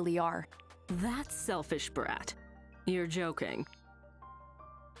you really are. That selfish brat. You're joking.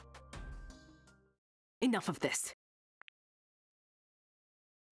 Enough of this.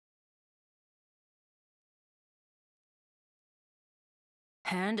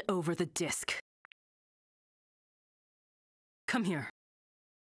 Hand over the disc. Come here.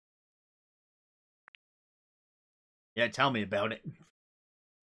 Yeah, tell me about it.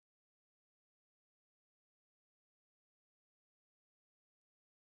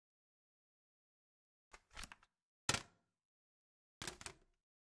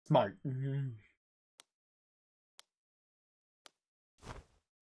 Smart.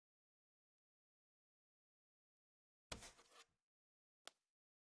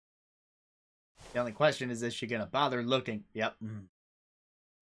 The only question is she gonna bother looking? Yep.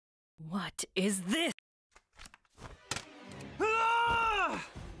 What is this? Ah!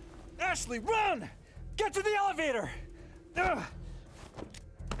 Ashley, run! Get to the elevator! Ugh.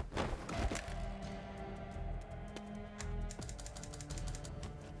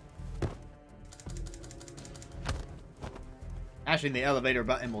 Mashing the elevator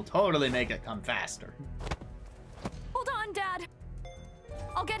button will totally make it come faster. Hold on, Dad.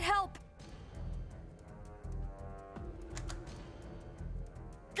 I'll get help.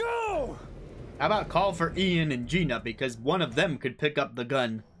 Go! How about call for Ian and Gina, because one of them could pick up the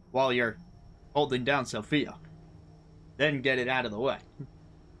gun while you're holding down Sophia. Then get it out of the way.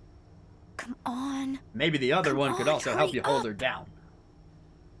 Come on. Maybe the other one could also help you hold her down.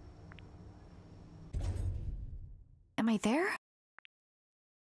 Am I there?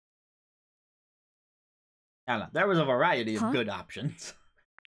 I don't know. There was a variety of good options.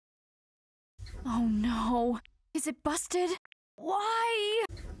 Oh no. Is it busted? Why?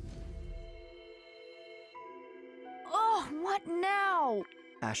 Oh, what now?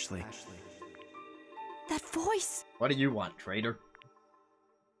 Ashley. That voice. What do you want, traitor?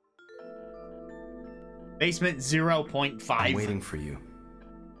 Basement 0.5. I'm waiting for you.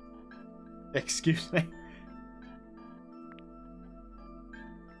 Excuse me.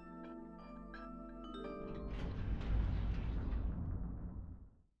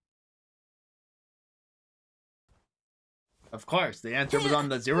 Of course, the answer was on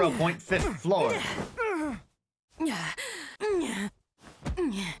the 0.5th floor.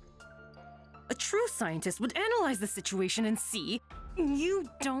 A true scientist would analyze the situation and see you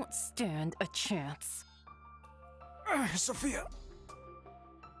don't stand a chance. Sophia.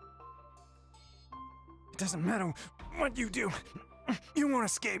 It doesn't matter what you do. You won't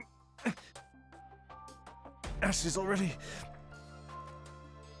escape. Ashley's already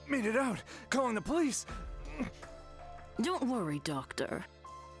made it out, calling the police. Don't worry, Doctor.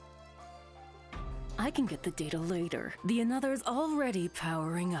 I can get the data later. The Another's already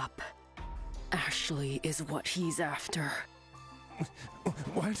powering up. Ashley is what he's after.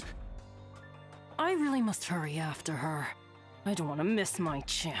 What? I really must hurry after her. I don't want to miss my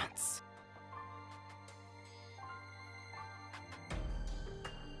chance.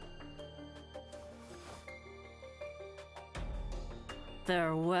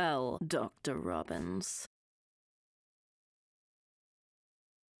 Farewell, Dr. Robbins.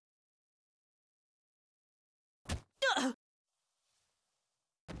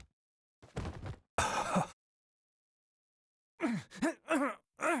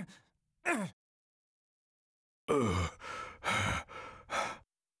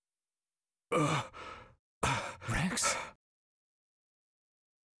 Rex?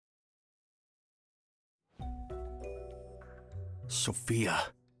 Sophia,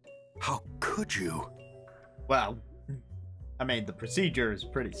 how could you? Well, I mean, the procedure is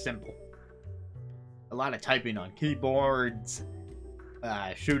pretty simple. A lot of typing on keyboards,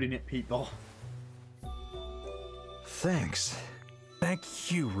 shooting at people. Thanks.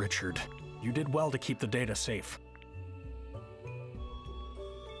 Thank you, Richard. You did well to keep the data safe.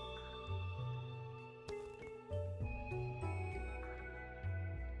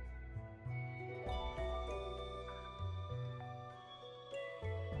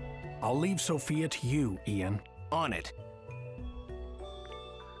 I'll leave Sophia to you, Ian. On it.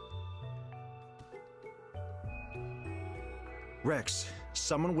 Rex,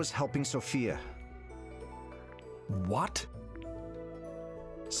 someone was helping Sophia. What?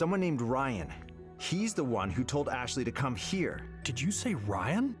 Someone named Ryan. He's the one who told Ashley to come here. Did you say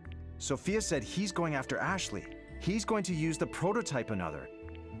Ryan? Sophia said he's going after Ashley. He's going to use the prototype Another.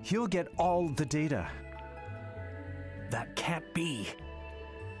 He'll get all the data. That can't be.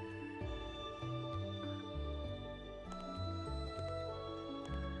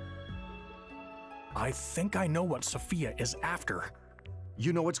 I think I know what Sophia is after.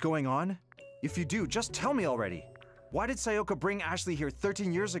 You know what's going on? If you do, just tell me already. Why did Sayoko bring Ashley here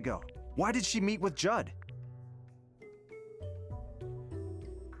 13 years ago? Why did she meet with Judd?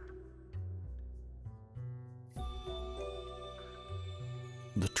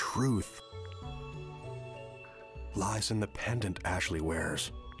 The truth lies in the pendant Ashley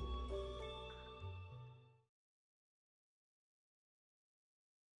wears.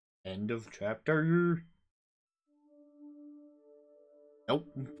 End of chapter. Nope.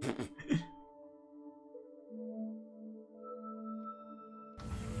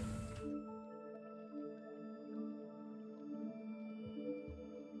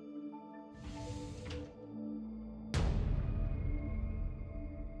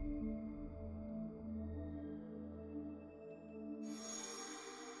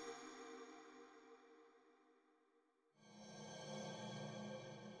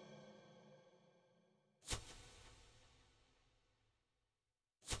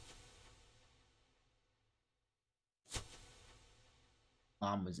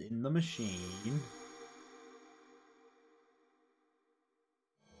 Mom was in the machine.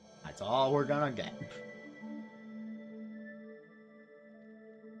 That's all we're gonna get.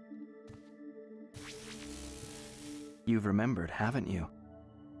 You've remembered, haven't you?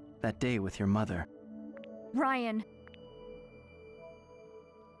 That day with your mother. Ryan!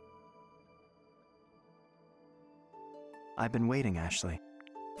 I've been waiting, Ashley.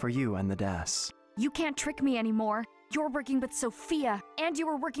 For you and the DAS. You can't trick me anymore. You're working with Sophia, and you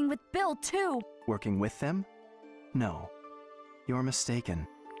were working with Bill, too! Working with them? No. You're mistaken.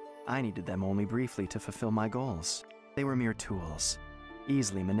 I needed them only briefly to fulfill my goals. They were mere tools,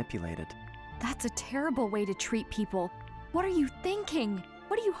 easily manipulated. That's a terrible way to treat people. What are you thinking?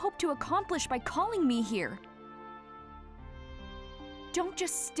 What do you hope to accomplish by calling me here? Don't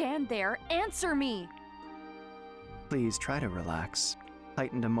just stand there. Answer me! Please try to relax.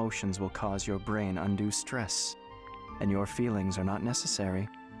 Heightened emotions will cause your brain undue stress. And your feelings are not necessary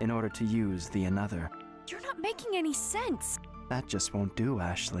in order to use the Another. You're not making any sense. That just won't do,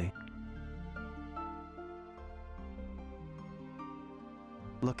 Ashley.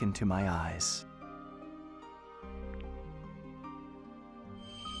 Look into my eyes.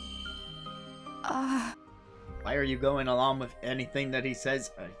 Why are you going along with anything that he says?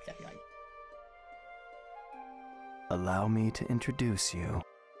 Allow me to introduce you.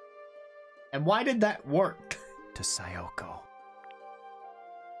 And why did that work? To Sayoko.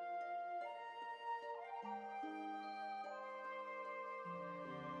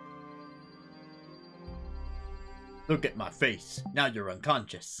 Look at my face. Now you're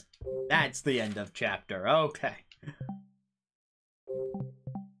unconscious. That's the end of chapter. Okay.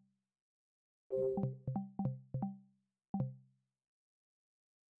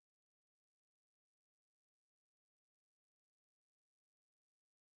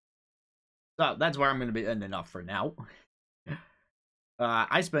 So that's where I'm going to be ending off for now.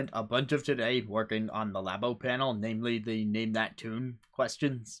 I spent a bunch of today working on the Labo panel, namely the Name That Tune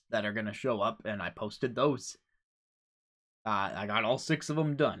questions that are going to show up, and I posted those. I got all 6 of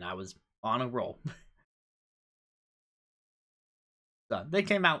them done. I was on a roll. So they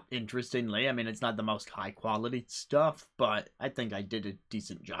came out interestingly. I mean, it's not the most high quality stuff, but I think I did a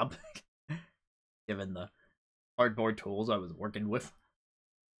decent job, given the cardboard tools I was working with.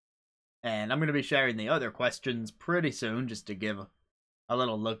 And I'm going to be sharing the other questions pretty soon, just to give a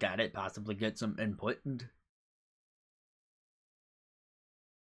little look at it, possibly get some input. And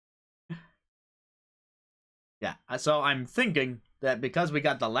yeah, so I'm thinking that because we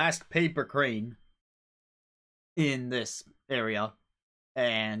got the last paper crane in this area,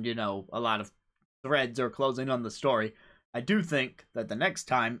 and, you know, a lot of threads are closing on the story, I do think that the next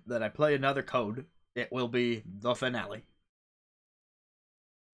time that I play another code, it will be the finale.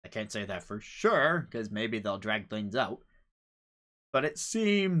 I can't say that for sure, because maybe they'll drag things out. But it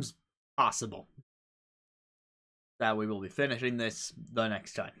seems possible that we will be finishing this the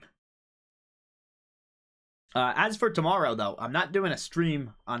next time. As for tomorrow, though, I'm not doing a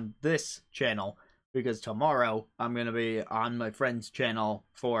stream on this channel, because tomorrow I'm going to be on my friend's channel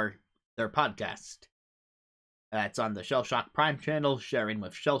for their podcast. It's on the Shellshock Prime channel, Sharing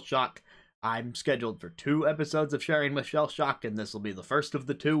with Shellshock. I'm scheduled for 2 episodes of Sharing with Shellshock, and this will be the first of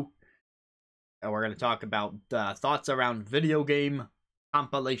the 2. And we're going to talk about thoughts around video game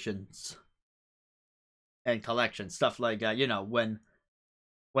compilations and collections. Stuff like, you know, when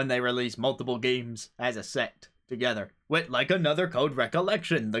they release multiple games as a set together. With, like, another code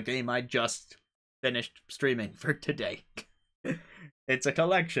Recollection, the game I just finished streaming for today. It's a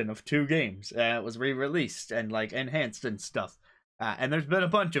collection of 2 games. It was re-released and, like, enhanced and stuff. And there's been a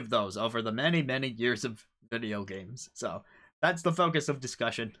bunch of those over the many, many years of video games. So that's the focus of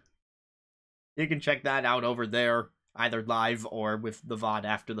discussion. You can check that out over there, either live or with the VOD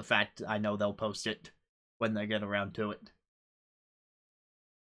after the fact. I know they'll post it when they get around to it.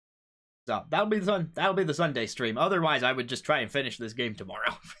 So that'll be the Sunday stream. Otherwise, I would just try and finish this game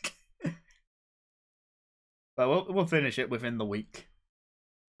tomorrow. But we'll finish it within the week,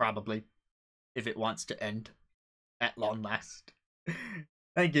 probably, if it wants to end at long last.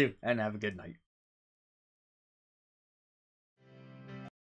 Thank you, and have a good night.